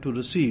give than to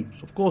receive.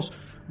 So of course,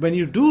 when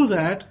you do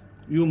that,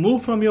 you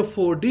move from your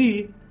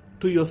 4D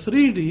to your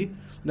 3D,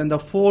 then the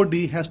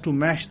 4D has to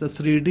match the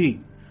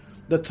 3D.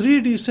 The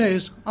 3D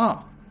says,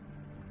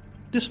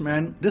 this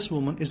man, this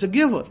woman is a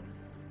giver.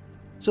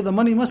 So the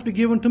money must be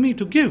given to me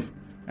to give.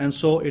 And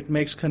so it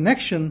makes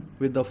connection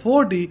with the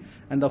 4D,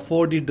 and the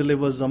 4D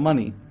delivers the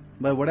money.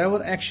 By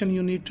whatever action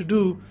you need to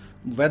do,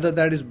 whether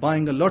that is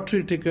buying a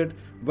lottery ticket,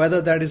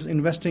 whether that is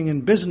investing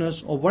in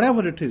business, or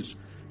whatever it is,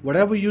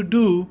 whatever you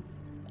do,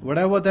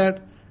 whatever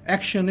that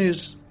action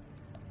is,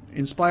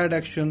 inspired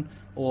action,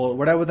 or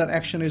whatever that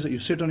action is that you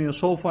sit on your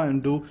sofa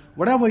and do,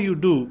 whatever you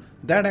do,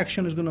 that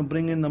action is going to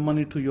bring in the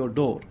money to your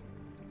door.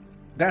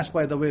 That's,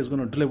 by the way, is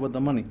going to deliver the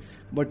money.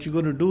 But you're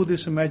going to do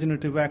this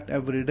imaginative act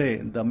every day.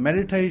 The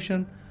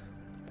meditation,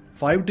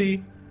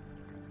 5D,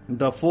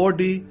 the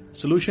 4D,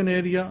 solution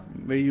area,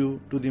 where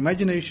you do the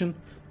imagination,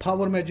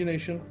 power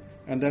imagination,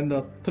 and then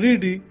the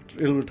 3D,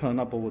 it will turn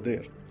up over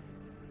there.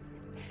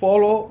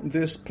 Follow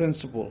this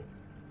principle.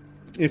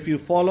 If you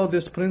follow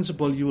this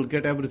principle, you will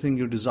get everything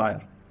you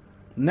desire.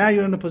 Now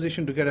you're in a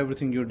position to get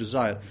everything you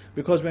desire.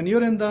 Because when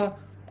you're in the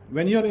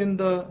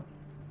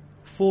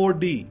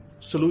 4D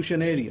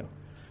solution area,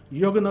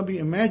 you're going to be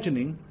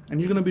imagining, and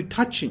you're going to be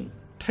touching,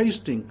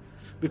 tasting.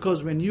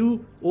 Because when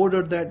you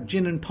ordered that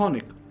gin and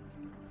tonic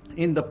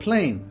in the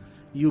plane,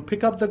 you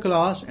pick up the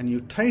glass and you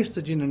taste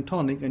the gin and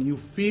tonic, and you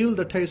feel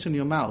the taste in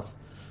your mouth.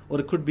 Or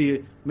it could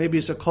be, maybe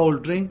it's a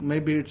cold drink,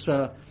 maybe it's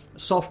a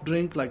soft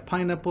drink like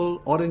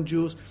pineapple, orange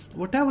juice,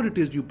 whatever it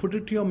is, you put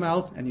it to your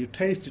mouth and you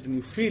taste it and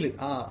you feel it.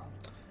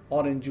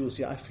 Orange juice,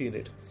 yeah, I feel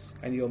it.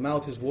 And your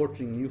mouth is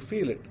watering and you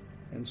feel it.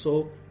 And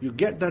so you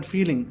get that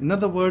feeling. In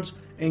other words,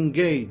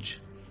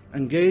 engage.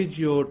 Engage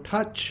your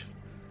touch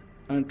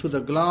and to the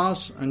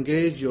glass,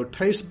 engage your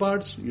taste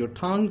buds, your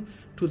tongue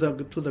to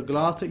the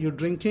glass that you're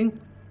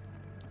drinking,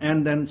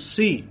 and then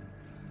see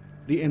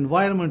the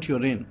environment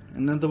you're in.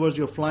 In other words,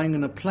 you're flying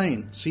in a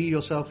plane. See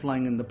yourself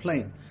flying in the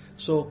plane.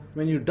 So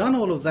when you've done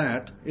all of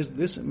that,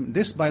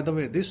 this by the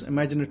way, this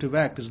imaginative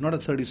act is not a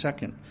 30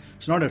 second.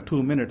 It's not a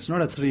 2 minute. It's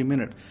not a 3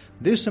 minute.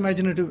 This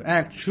imaginative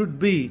act should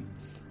be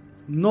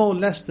no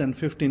less than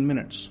 15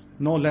 minutes.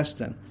 No less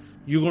than.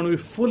 You're going to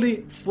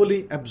be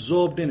fully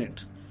absorbed in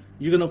it.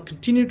 You're going to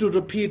continue to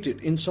repeat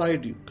it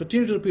inside you.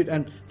 Continue to repeat,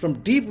 and from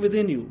deep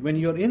within you, when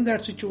you're in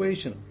that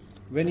situation,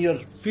 when you're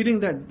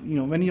feeding that,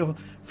 when you're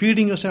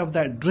feeding yourself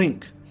that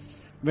drink,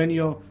 when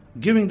you're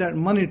giving that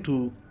money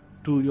to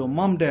your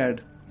mom,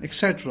 dad,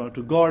 etc.,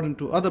 to God and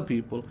to other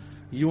people,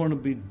 you want to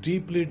be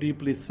deeply,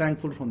 deeply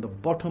thankful from the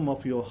bottom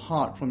of your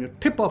heart, from your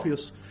tip of your,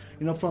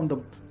 from the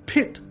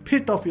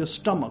pit of your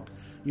stomach.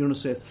 You want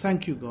to say,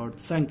 thank you, God,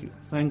 thank you,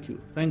 thank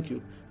you, thank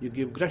you. You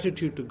give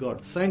gratitude to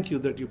God. Thank you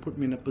that you put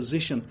me in a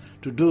position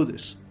to do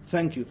this.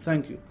 Thank you,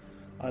 thank you.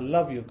 I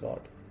love you, God,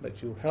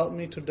 that you helped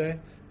me today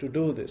to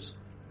do this.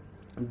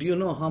 Do you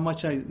know how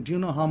much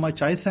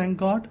I thank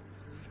God?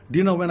 Do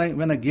you know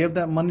when I gave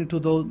that money to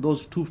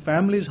those two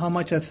families, how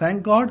much I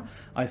thank God?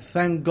 I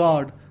thank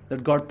God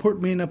that God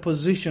put me in a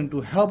position to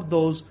help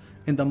those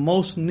in the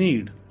most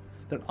need,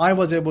 that I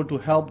was able to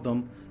help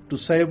them to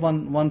save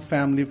one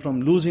family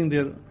from losing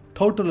their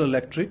total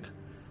electric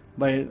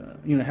by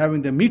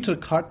having their meter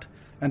cut,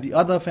 and the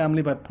other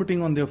family by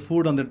putting on their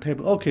food on their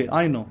table. Okay,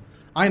 I know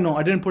I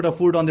didn't put a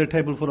food on their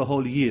table for a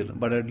whole year,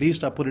 but at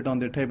least I put it on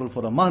their table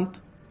for a month.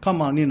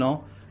 Come on,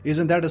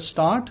 isn't that a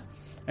start?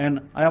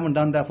 And I haven't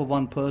done that for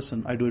one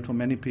person. I do it for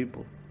many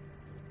people.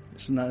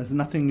 It's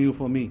nothing new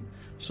for me.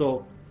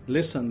 So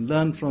listen,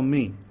 learn from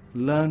me.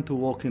 Learn to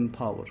walk in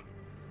power.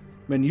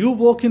 When you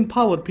walk in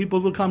power, people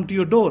will come to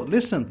your door.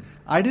 Listen,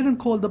 I didn't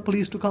call the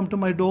police to come to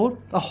my door.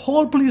 A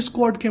whole police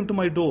squad came to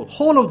my door,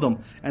 whole of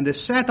them, and they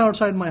sat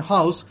outside my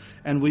house,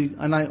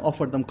 and I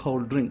offered them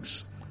cold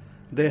drinks.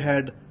 They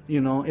had, it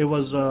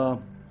was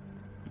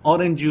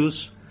orange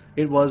juice,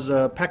 it was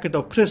a packet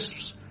of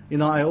crisps.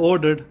 I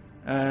ordered,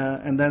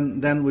 and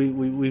then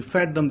we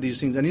fed them these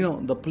things,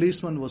 and the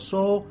policeman was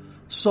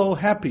so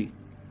happy,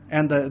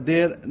 and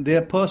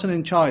their person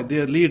in charge,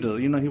 their leader,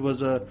 he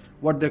was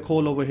what they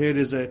call over here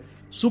is a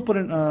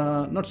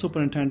not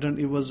superintendent,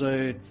 it was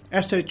a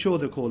SHO,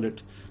 they call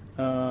it,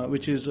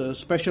 which is a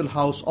special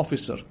house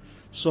officer.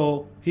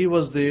 So he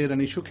was there and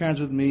he shook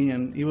hands with me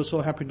and he was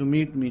so happy to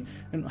meet me.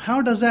 And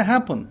how does that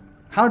happen?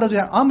 How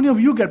many of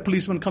you get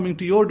policemen coming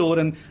to your door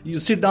and you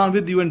sit down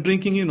with you and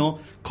drinking,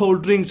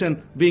 cold drinks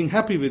and being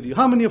happy with you?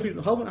 How many of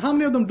you? How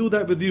many of them do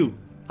that with you?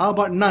 How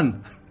about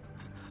none?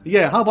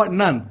 Yeah, how about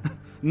none?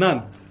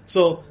 None.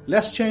 So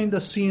let's change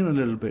the scene a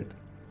little bit.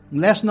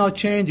 Let's now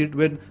change it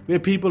where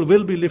people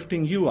will be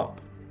lifting you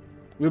up.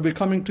 We'll be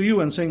coming to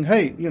you and saying,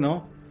 hey,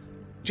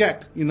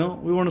 Jack, we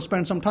want to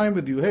spend some time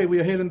with you. Hey, we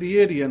are here in the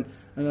area and,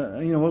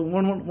 we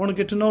want to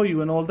get to know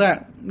you and all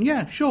that.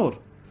 Yeah, sure.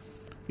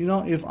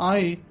 If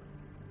I,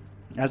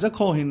 as a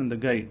Kohen in the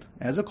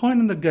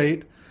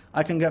gate,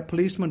 I can get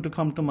policemen to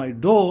come to my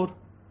door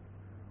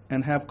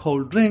and have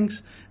cold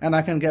drinks, and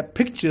I can get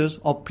pictures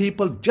of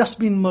people just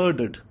being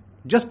murdered,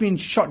 just being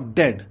shot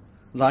dead,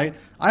 right?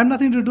 I have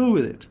nothing to do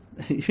with it.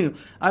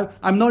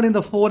 I'm not in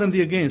the for and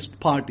the against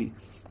party.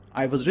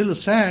 I was really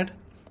sad,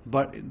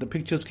 but the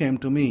pictures came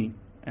to me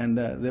and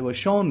they were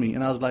shown me,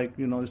 and I was like,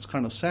 it's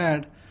kind of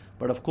sad,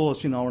 but of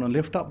course, I want to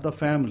lift up the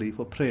family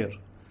for prayer.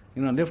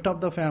 Lift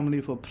up the family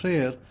for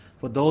prayer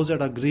for those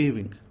that are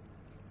grieving,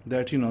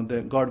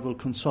 that God will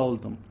console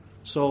them.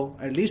 So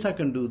at least I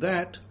can do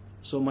that.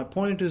 So my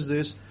point is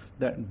this,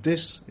 that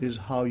this is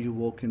how you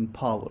walk in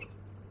power.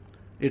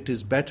 It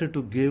is better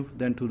to give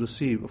than to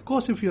receive. Of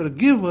course, if you're a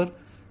giver,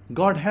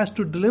 God has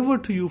to deliver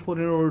to you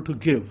in order to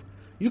give.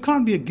 You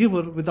can't be a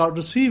giver without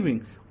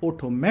receiving.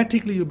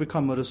 Automatically you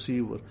become a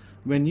receiver.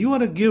 When you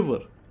are a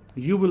giver,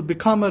 you will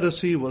become a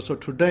receiver. So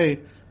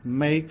today,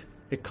 make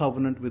a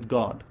covenant with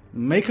God.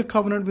 Make a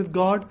covenant with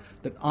God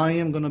that I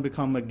am going to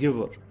become a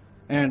giver.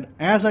 And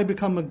as I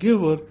become a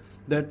giver,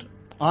 that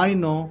I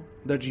know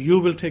that you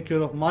will take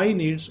care of my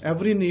needs,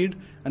 every need,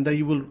 and that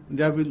you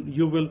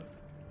will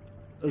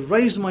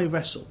raise my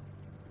vessel.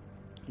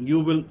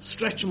 You will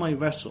stretch my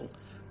vessel,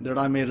 that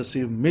I may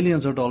receive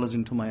millions of dollars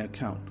into my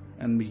account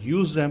and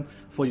use them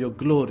for your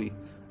glory.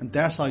 And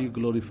that's how you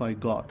glorify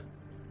God.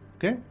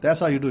 Okay? That's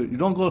how you do it. You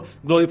don't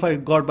glorify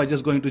God by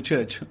just going to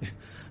church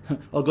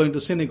or going to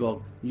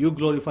synagogue. You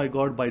glorify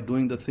God by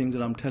doing the things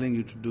that I'm telling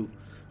you to do.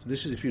 So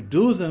this is, if you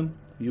do them,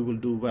 you will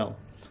do well.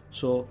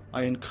 So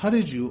I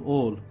encourage you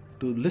all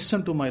to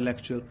listen to my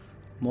lecture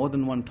more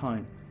than one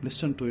time.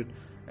 Listen to it.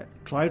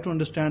 Try to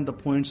understand the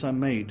points I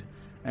made,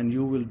 and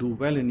you will do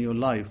well in your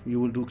life. You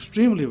will do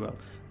extremely well.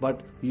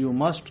 But you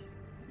must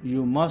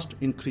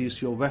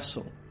increase your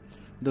vessel.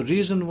 The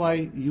reason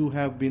why you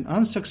have been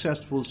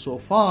unsuccessful so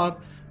far,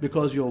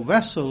 because your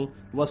vessel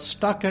was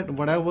stuck at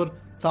whatever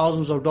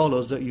thousands of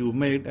dollars that you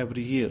made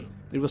every year.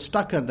 It was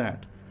stuck at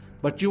that.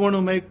 But you want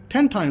to make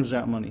 10 times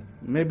that money,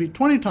 maybe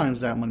 20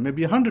 times that money,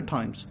 maybe 100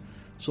 times.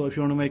 So if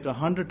you want to make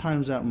 100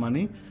 times that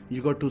money,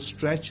 you got to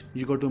stretch,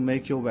 you got to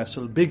make your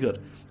vessel bigger.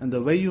 And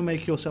the way you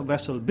make your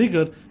vessel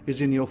bigger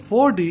is in your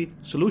 4D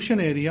solution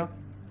area.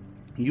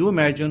 You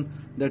imagine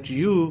that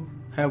you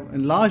have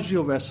enlarged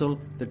your vessel,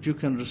 that you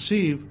can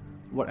receive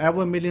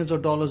whatever millions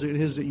of dollars it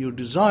is that you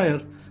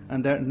desire,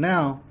 and that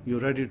now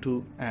you're ready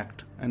to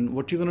act. And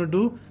what you're going to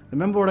do,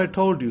 remember what I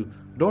told you.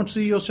 Don't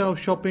see yourself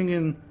shopping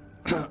in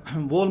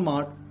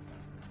Walmart.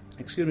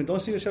 Don't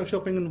see yourself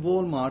shopping in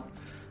Walmart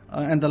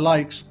and the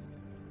likes.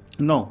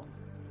 No,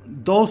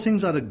 those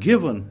things are a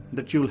given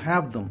that you'll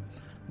have them.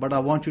 But I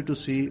want you to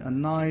see a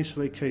nice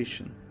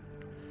vacation.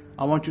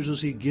 I want you to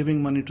see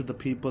giving money to the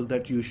people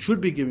that you should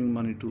be giving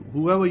money to,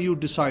 whoever you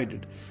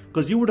decided.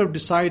 Because you would have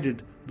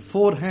decided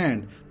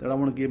beforehand that I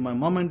want to give my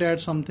mom and dad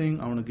something,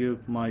 I want to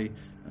give my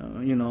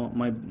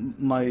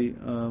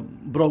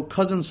broke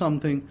cousin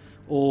something,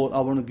 or I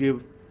want to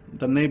give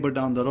the neighbor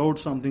down the road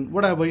something,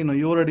 whatever,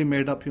 you already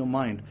made up your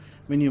mind.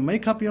 When you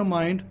make up your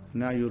mind,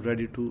 now you're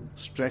ready to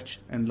stretch,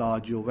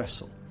 enlarge your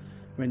vessel.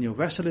 When your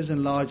vessel is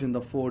enlarged in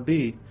the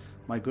 4D,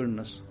 my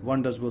goodness,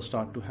 wonders will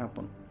start to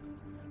happen.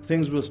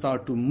 Things will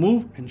start to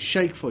move and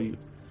shake for you.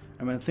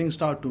 And when things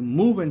start to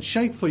move and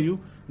shake for you,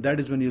 that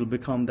is when you'll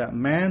become that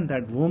man,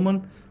 that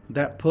woman,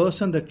 that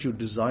person that you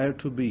desire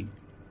to be.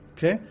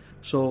 Okay?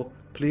 So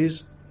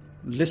please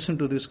listen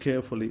to this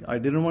carefully. I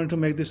didn't want to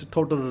make this a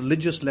total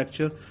religious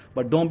lecture,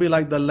 but don't be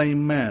like the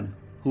lame man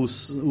who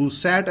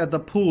sat at the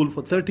pool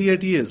for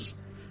 38 years.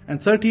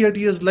 And 38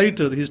 years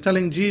later, he's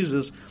telling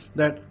Jesus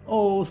that,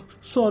 oh,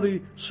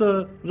 sorry,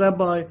 sir,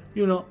 Rabbi,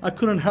 I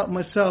couldn't help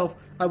myself.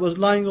 I was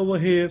lying over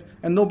here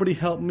and nobody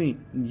helped me.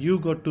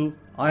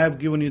 I have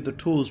given you the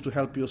tools to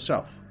help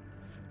yourself.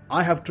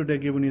 I have today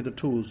given you the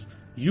tools.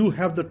 You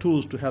have the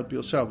tools to help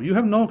yourself. You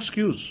have no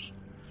excuse.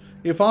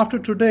 If after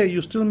today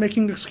you're still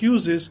making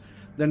excuses,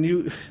 then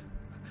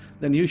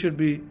you should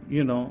be,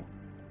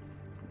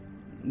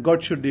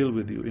 God should deal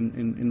with you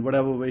in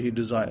whatever way He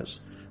desires.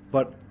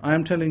 But I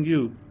am telling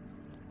you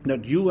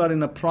that you are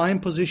in a prime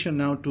position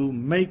now to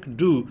make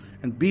do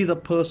and be the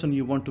person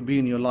you want to be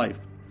in your life.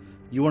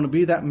 You want to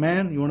be that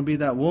man, you want to be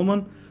that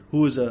woman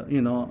who is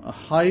a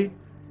high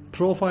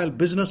profile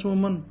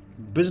businesswoman,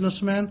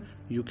 businessman,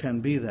 you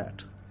can be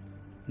that.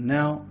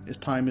 Now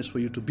time is for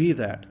you to be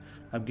that.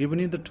 I've given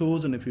you the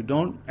tools, and if you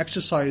don't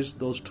exercise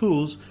those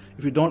tools,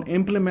 if you don't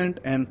implement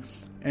and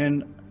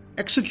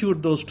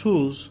execute those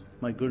tools,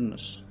 my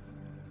goodness,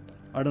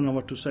 I don't know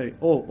what to say.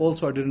 Oh,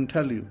 also I didn't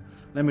tell you.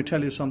 Let me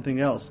tell you something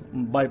else.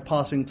 By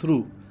passing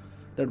through,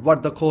 that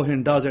what the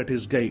Kohen does at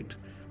his gate.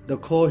 The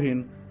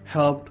Kohen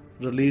helped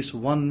release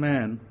one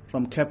man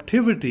from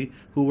captivity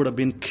who would have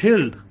been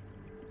killed.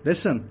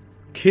 Listen,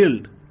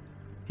 killed.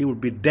 He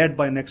would be dead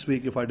by next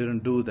week if I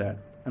didn't do that.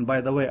 And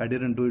by the way, I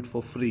didn't do it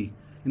for free.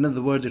 In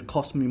other words, it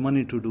cost me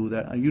money to do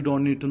that. And you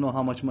don't need to know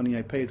how much money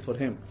I paid for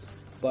him.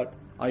 But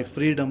I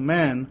freed a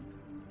man.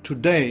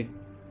 Today,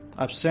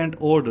 I've sent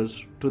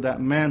orders to that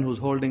man who's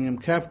holding him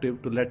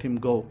captive to let him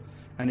go.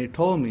 And he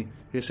told me,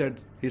 he said,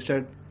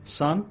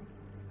 son,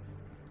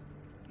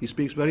 he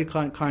speaks very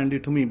kindly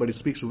to me, but he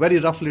speaks very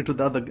roughly to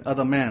the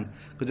other man.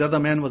 Because the other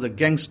man was a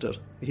gangster.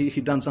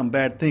 He done some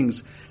bad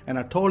things. And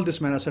I told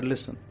this man, I said,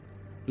 listen,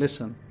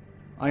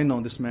 I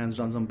know this man's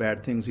done some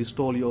bad things. He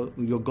stole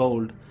your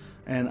gold.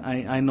 And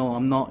I know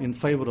I'm not in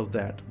favor of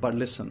that. But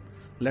listen,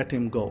 let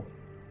him go.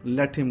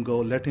 Let him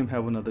go. Let him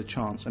have another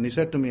chance. And he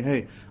said to me,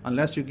 hey,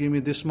 unless you give me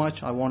this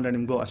much, I won't let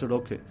him go. I said,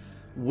 okay,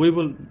 we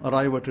will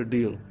arrive at a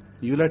deal.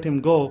 You let him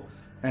go,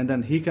 and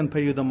then he can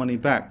pay you the money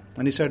back.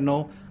 And he said,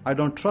 no, I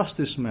don't trust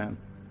this man.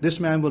 This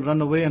man will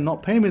run away and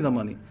not pay me the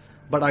money.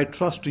 But I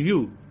trust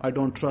you. I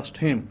don't trust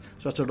him.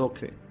 So I said,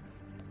 okay,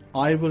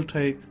 I will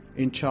take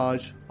in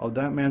charge of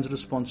that man's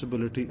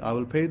responsibility. I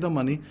will pay the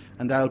money,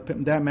 and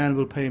that man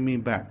will pay me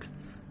back.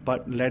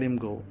 But let him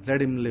go.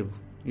 Let him live.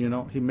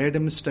 He made a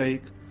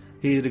mistake.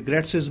 He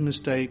regrets his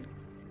mistake.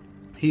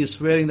 He is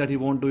swearing that he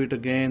won't do it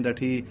again, that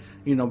he,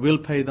 will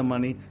pay the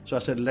money. So I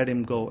said, let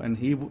him go. And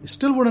he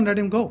still wouldn't let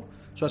him go.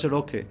 So I said,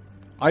 okay.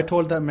 I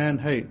told that man,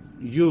 hey,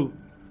 you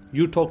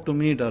talk to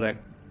me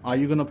direct. Are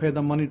you going to pay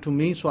the money to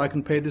me so I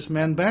can pay this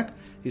man back?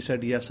 He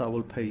said, yes, I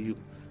will pay you.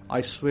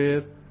 I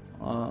swear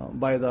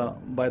by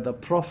the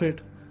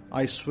prophet.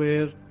 I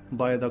swear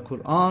by the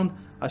Quran.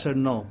 I said,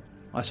 no.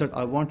 I said,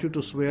 I want you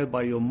to swear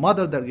by your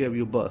mother that gave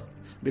you birth.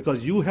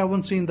 Because you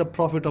haven't seen the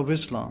Prophet of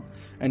Islam.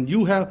 And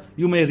you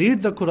may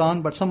read the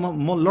Quran, but a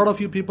lot of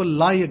you people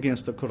lie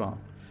against the Quran.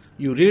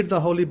 You read the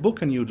holy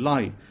book and you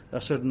lie. I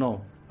said,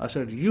 no. I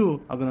said,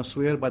 you are going to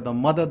swear by the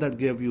mother that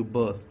gave you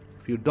birth.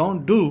 If you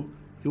don't do,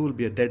 you will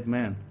be a dead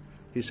man.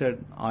 He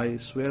said, I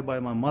swear by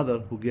my mother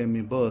who gave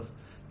me birth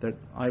that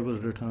I will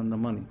return the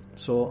money.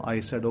 So I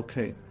said,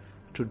 okay,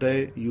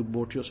 today you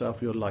bought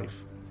yourself your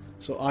life.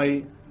 So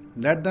I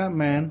let that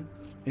man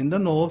in the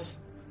north,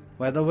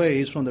 by the way,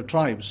 he's from the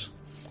tribes.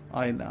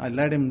 I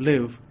let him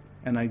live,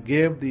 and I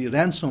gave the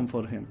ransom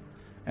for him.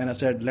 And I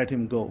said, let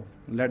him go.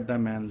 Let that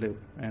man live.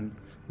 And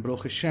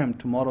Baruch Hashem,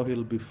 tomorrow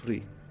he'll be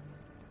free.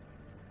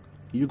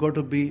 You got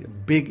to be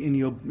big in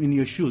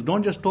your shoes.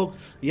 Don't just talk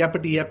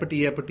yappity,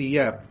 yappity, yappity,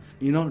 yap.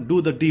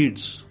 Do the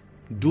deeds.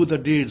 Do the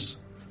deeds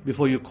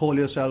before you call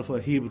yourself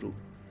a Hebrew.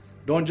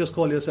 Don't just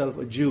call yourself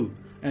a Jew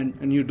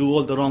and you do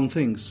all the wrong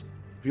things.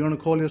 If you want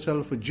to call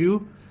yourself a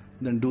Jew,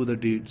 then do the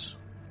deeds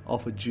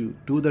of a Jew.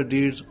 Do the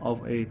deeds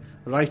of a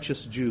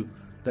righteous Jew,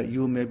 that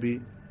you may be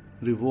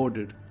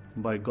rewarded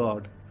by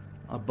God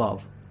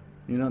above.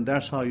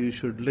 That's how you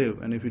should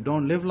live. And if you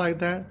don't live like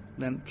that,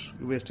 then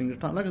you're wasting your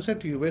time. Like I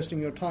said to you, wasting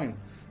your time.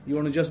 You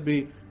want to just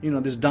be,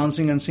 this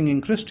dancing and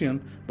singing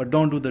Christian, but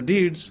don't do the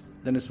deeds,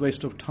 then it's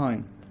waste of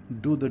time.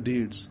 Do the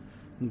deeds.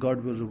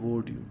 God will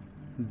reward you.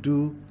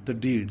 Do the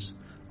deeds.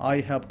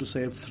 I have to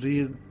save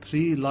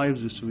three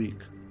lives this week.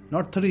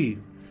 Not 3.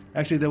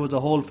 Actually, there was a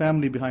whole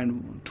family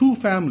behind, 2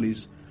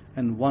 families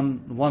and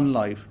one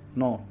life.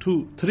 No,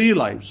 3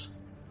 lives.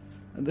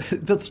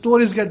 The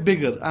stories get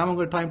bigger. I haven't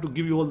got time to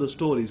give you all the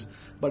stories.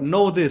 But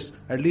know this,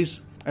 at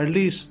least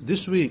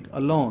this week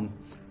alone,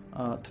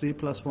 3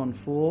 plus 1,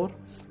 4,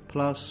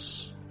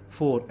 plus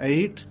 4,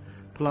 8,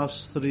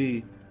 plus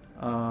 3,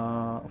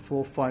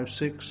 4, 5,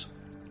 6,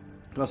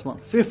 plus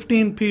 1,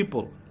 15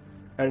 people.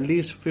 At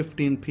least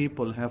 15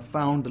 people have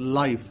found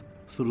life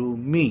through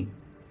me.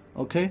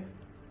 Okay?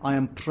 I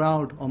am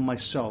proud of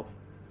myself.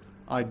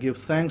 I give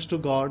thanks to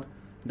God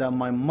that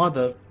my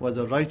mother was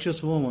a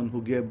righteous woman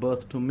who gave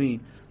birth to me,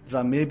 that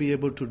I may be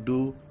able to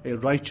do a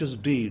righteous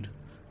deed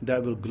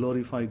that will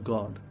glorify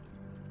God.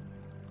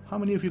 How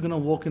many of you are going to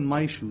walk in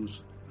my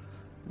shoes?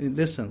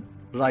 Listen,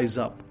 rise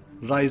up,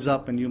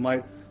 and you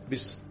might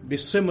be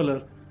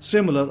similar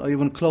or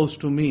even close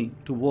to me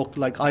to walk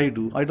like I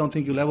do. I don't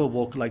think you'll ever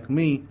walk like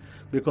me,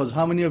 because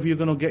how many of you are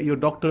going to get your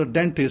doctor or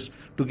dentist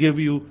to give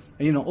you,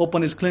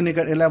 open his clinic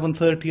at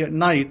 11:30 at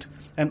night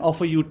and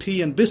offer you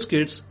tea and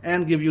biscuits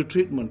and give you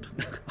treatment?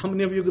 How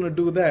many of you are going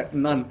to do that?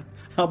 None.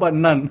 How about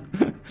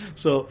none?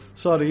 So,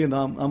 sorry,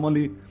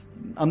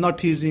 I'm not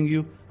teasing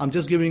you. I'm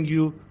just giving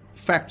you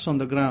facts on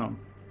the ground.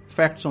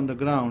 Facts on the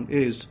ground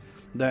is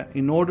that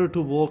in order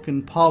to walk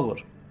in power,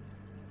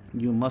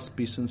 you must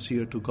be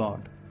sincere to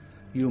God.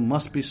 You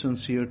must be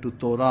sincere to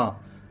Torah.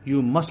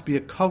 You must be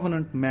a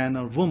covenant man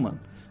or woman.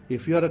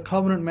 If you are a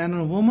covenant man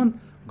or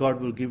woman, God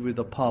will give you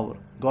the power.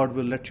 God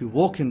will let you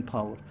walk in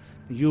power.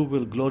 You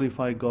will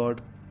glorify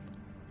God,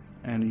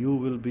 and you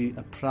will be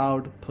a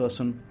proud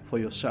person for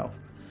yourself.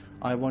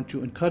 I want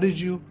to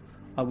encourage you.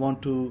 I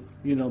want to,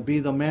 be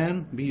the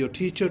man, be your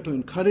teacher, to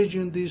encourage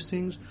you in these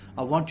things.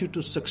 I want you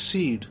to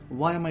succeed.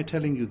 Why am I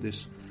telling you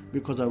this?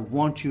 Because I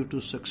want you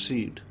to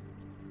succeed.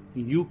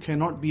 You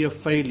cannot be a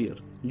failure.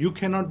 You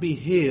cannot be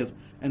here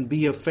and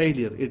be a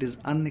failure. It is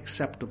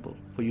unacceptable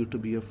for you to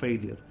be a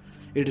failure.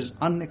 It is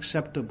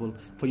unacceptable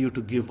for you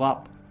to give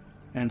up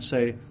and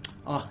say,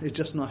 it's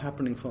just not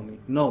happening for me.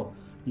 No,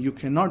 you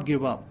cannot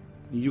give up.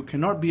 You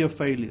cannot be a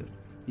failure.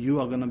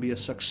 You are going to be a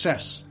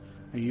success,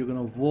 and you're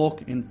going to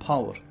walk in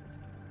power.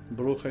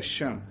 Baruch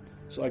Hashem.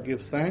 So I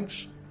give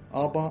thanks.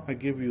 Abba, I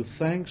give you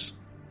thanks.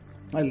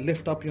 I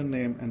lift up your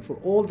name, and for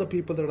all the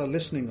people that are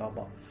listening,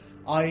 Abba,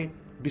 I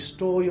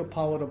bestow your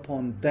power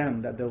upon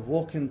them, that they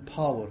walk in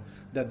power,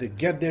 that they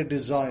get their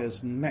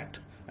desires met,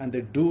 and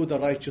they do the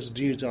righteous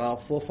deeds that our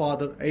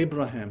forefather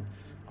Abraham,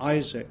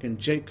 Isaac, and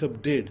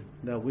Jacob did,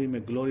 that we may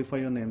glorify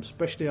your name,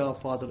 especially our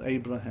father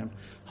Abraham,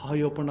 how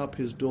he opened up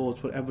his doors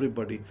for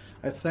everybody.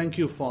 I thank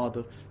you,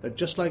 Father, that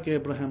just like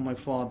Abraham, my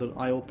father,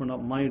 I opened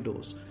up my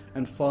doors.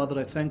 And Father,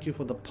 I thank you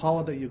for the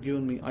power that you've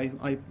given me.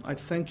 I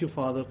thank you,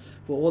 Father,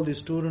 for all these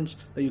students,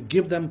 that you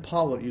give them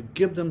power, you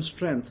give them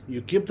strength,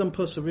 you give them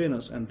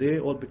perseverance, and they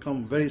all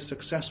become very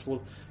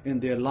successful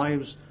in their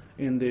lives,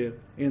 in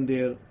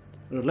their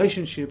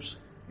relationships,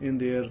 in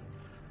their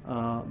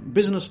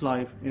business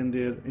life, in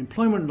their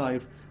employment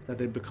life, that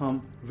they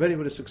become very,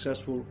 very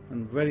successful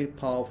and very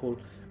powerful,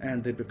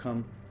 and they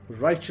become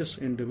righteous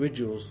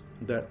individuals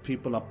that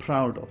people are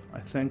proud of.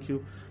 I thank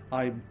you.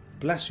 I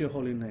bless your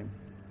holy name.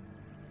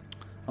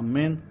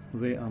 Amen,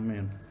 ve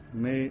amen.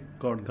 May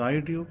God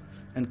guide you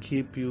and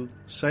keep you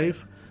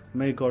safe.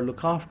 May God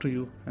look after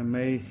you, and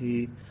may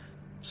He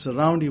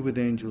surround you with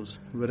angels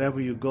wherever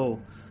you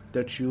go,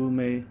 that you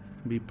may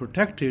be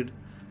protected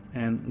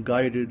and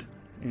guided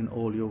in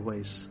all your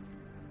ways.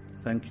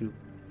 Thank you.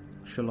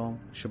 Shalom,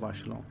 Shabbat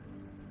Shalom.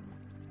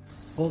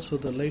 Also,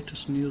 the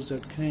latest news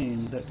that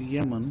came, that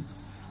Yemen,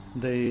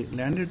 they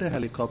landed a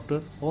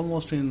helicopter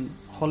almost in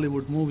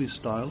Hollywood movie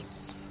style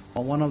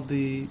on one of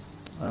the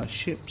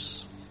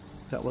ships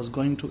that was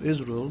going to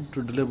Israel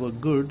to deliver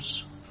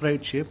goods,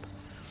 freight ship,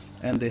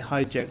 and they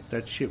hijacked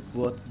that ship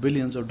worth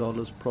billions of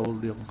dollars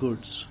probably of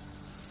goods.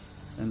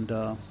 And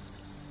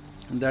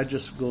that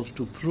just goes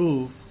to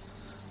prove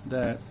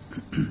that,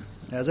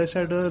 as I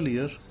said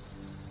earlier,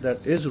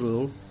 that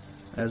Israel,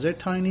 as a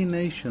tiny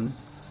nation,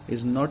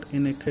 is not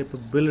in a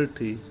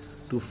capability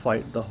to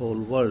fight the whole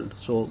world.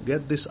 So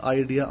get this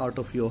idea out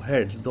of your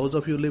heads. Those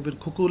of you who live in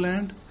cuckoo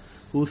land,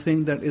 who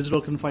think that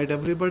Israel can fight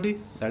everybody,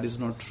 that is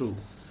not true.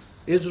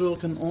 Israel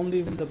can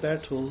only win the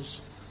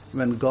battles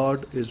when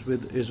God is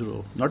with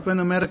Israel. Not when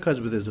America is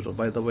with Israel,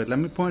 by the way. Let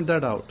me point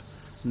that out.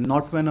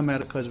 Not when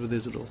America is with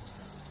Israel.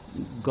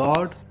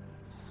 God,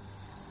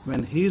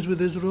 when He is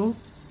with Israel,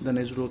 then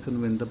Israel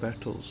can win the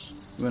battles.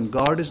 When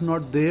God is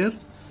not there,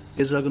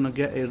 Israel is going to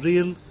get a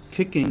real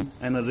kicking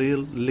and a real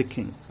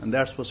licking. And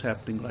that's what's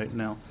happening right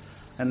now.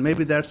 And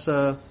maybe that's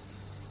that's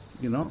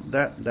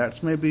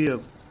maybe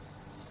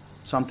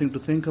something to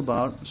think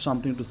about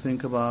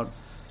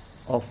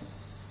of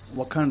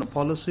what kind of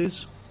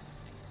policies,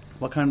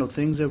 what kind of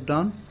things they've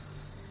done,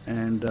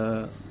 and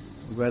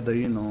whether,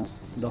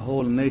 the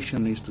whole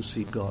nation needs to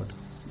seek God.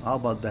 How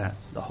about that?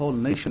 The whole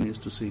nation needs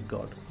to seek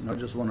God, not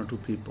just one or two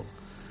people.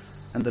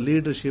 And the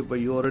leadership, where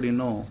you already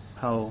know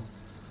how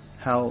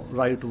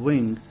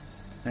right-wing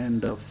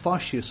and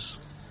fascist,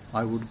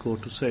 I would go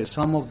to say,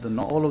 some of them,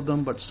 not all of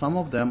them, but some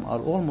of them are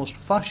almost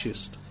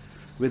fascist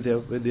with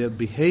their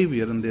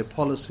behavior and their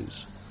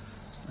policies.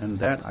 And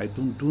that I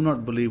do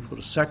not believe for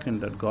a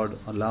second that God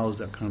allows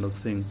that kind of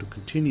thing to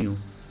continue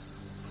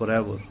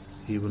forever.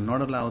 He will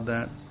not allow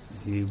that.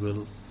 He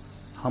will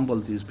humble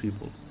these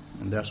people.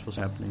 And that's what's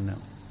happening now.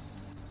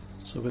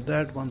 So with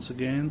that, once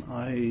again,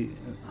 I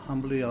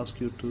humbly ask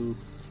you to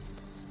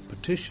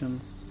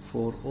petition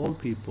for all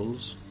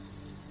peoples,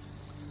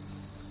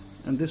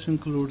 and this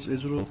includes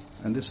Israel,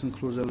 and this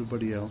includes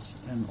everybody else,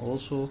 and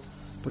also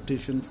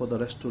petition for the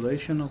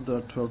restoration of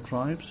the 12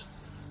 tribes,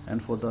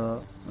 and for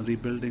the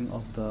rebuilding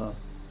of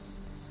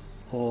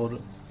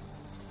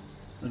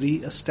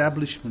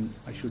re-establishment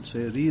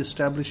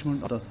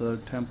of the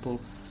third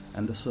temple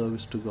and the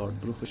service to God.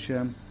 Baruch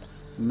Hashem,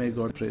 may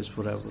God praise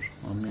forever.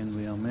 Amen,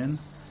 we amen.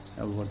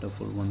 Have a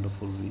wonderful,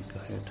 wonderful week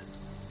ahead.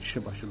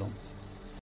 Shabbat Shalom.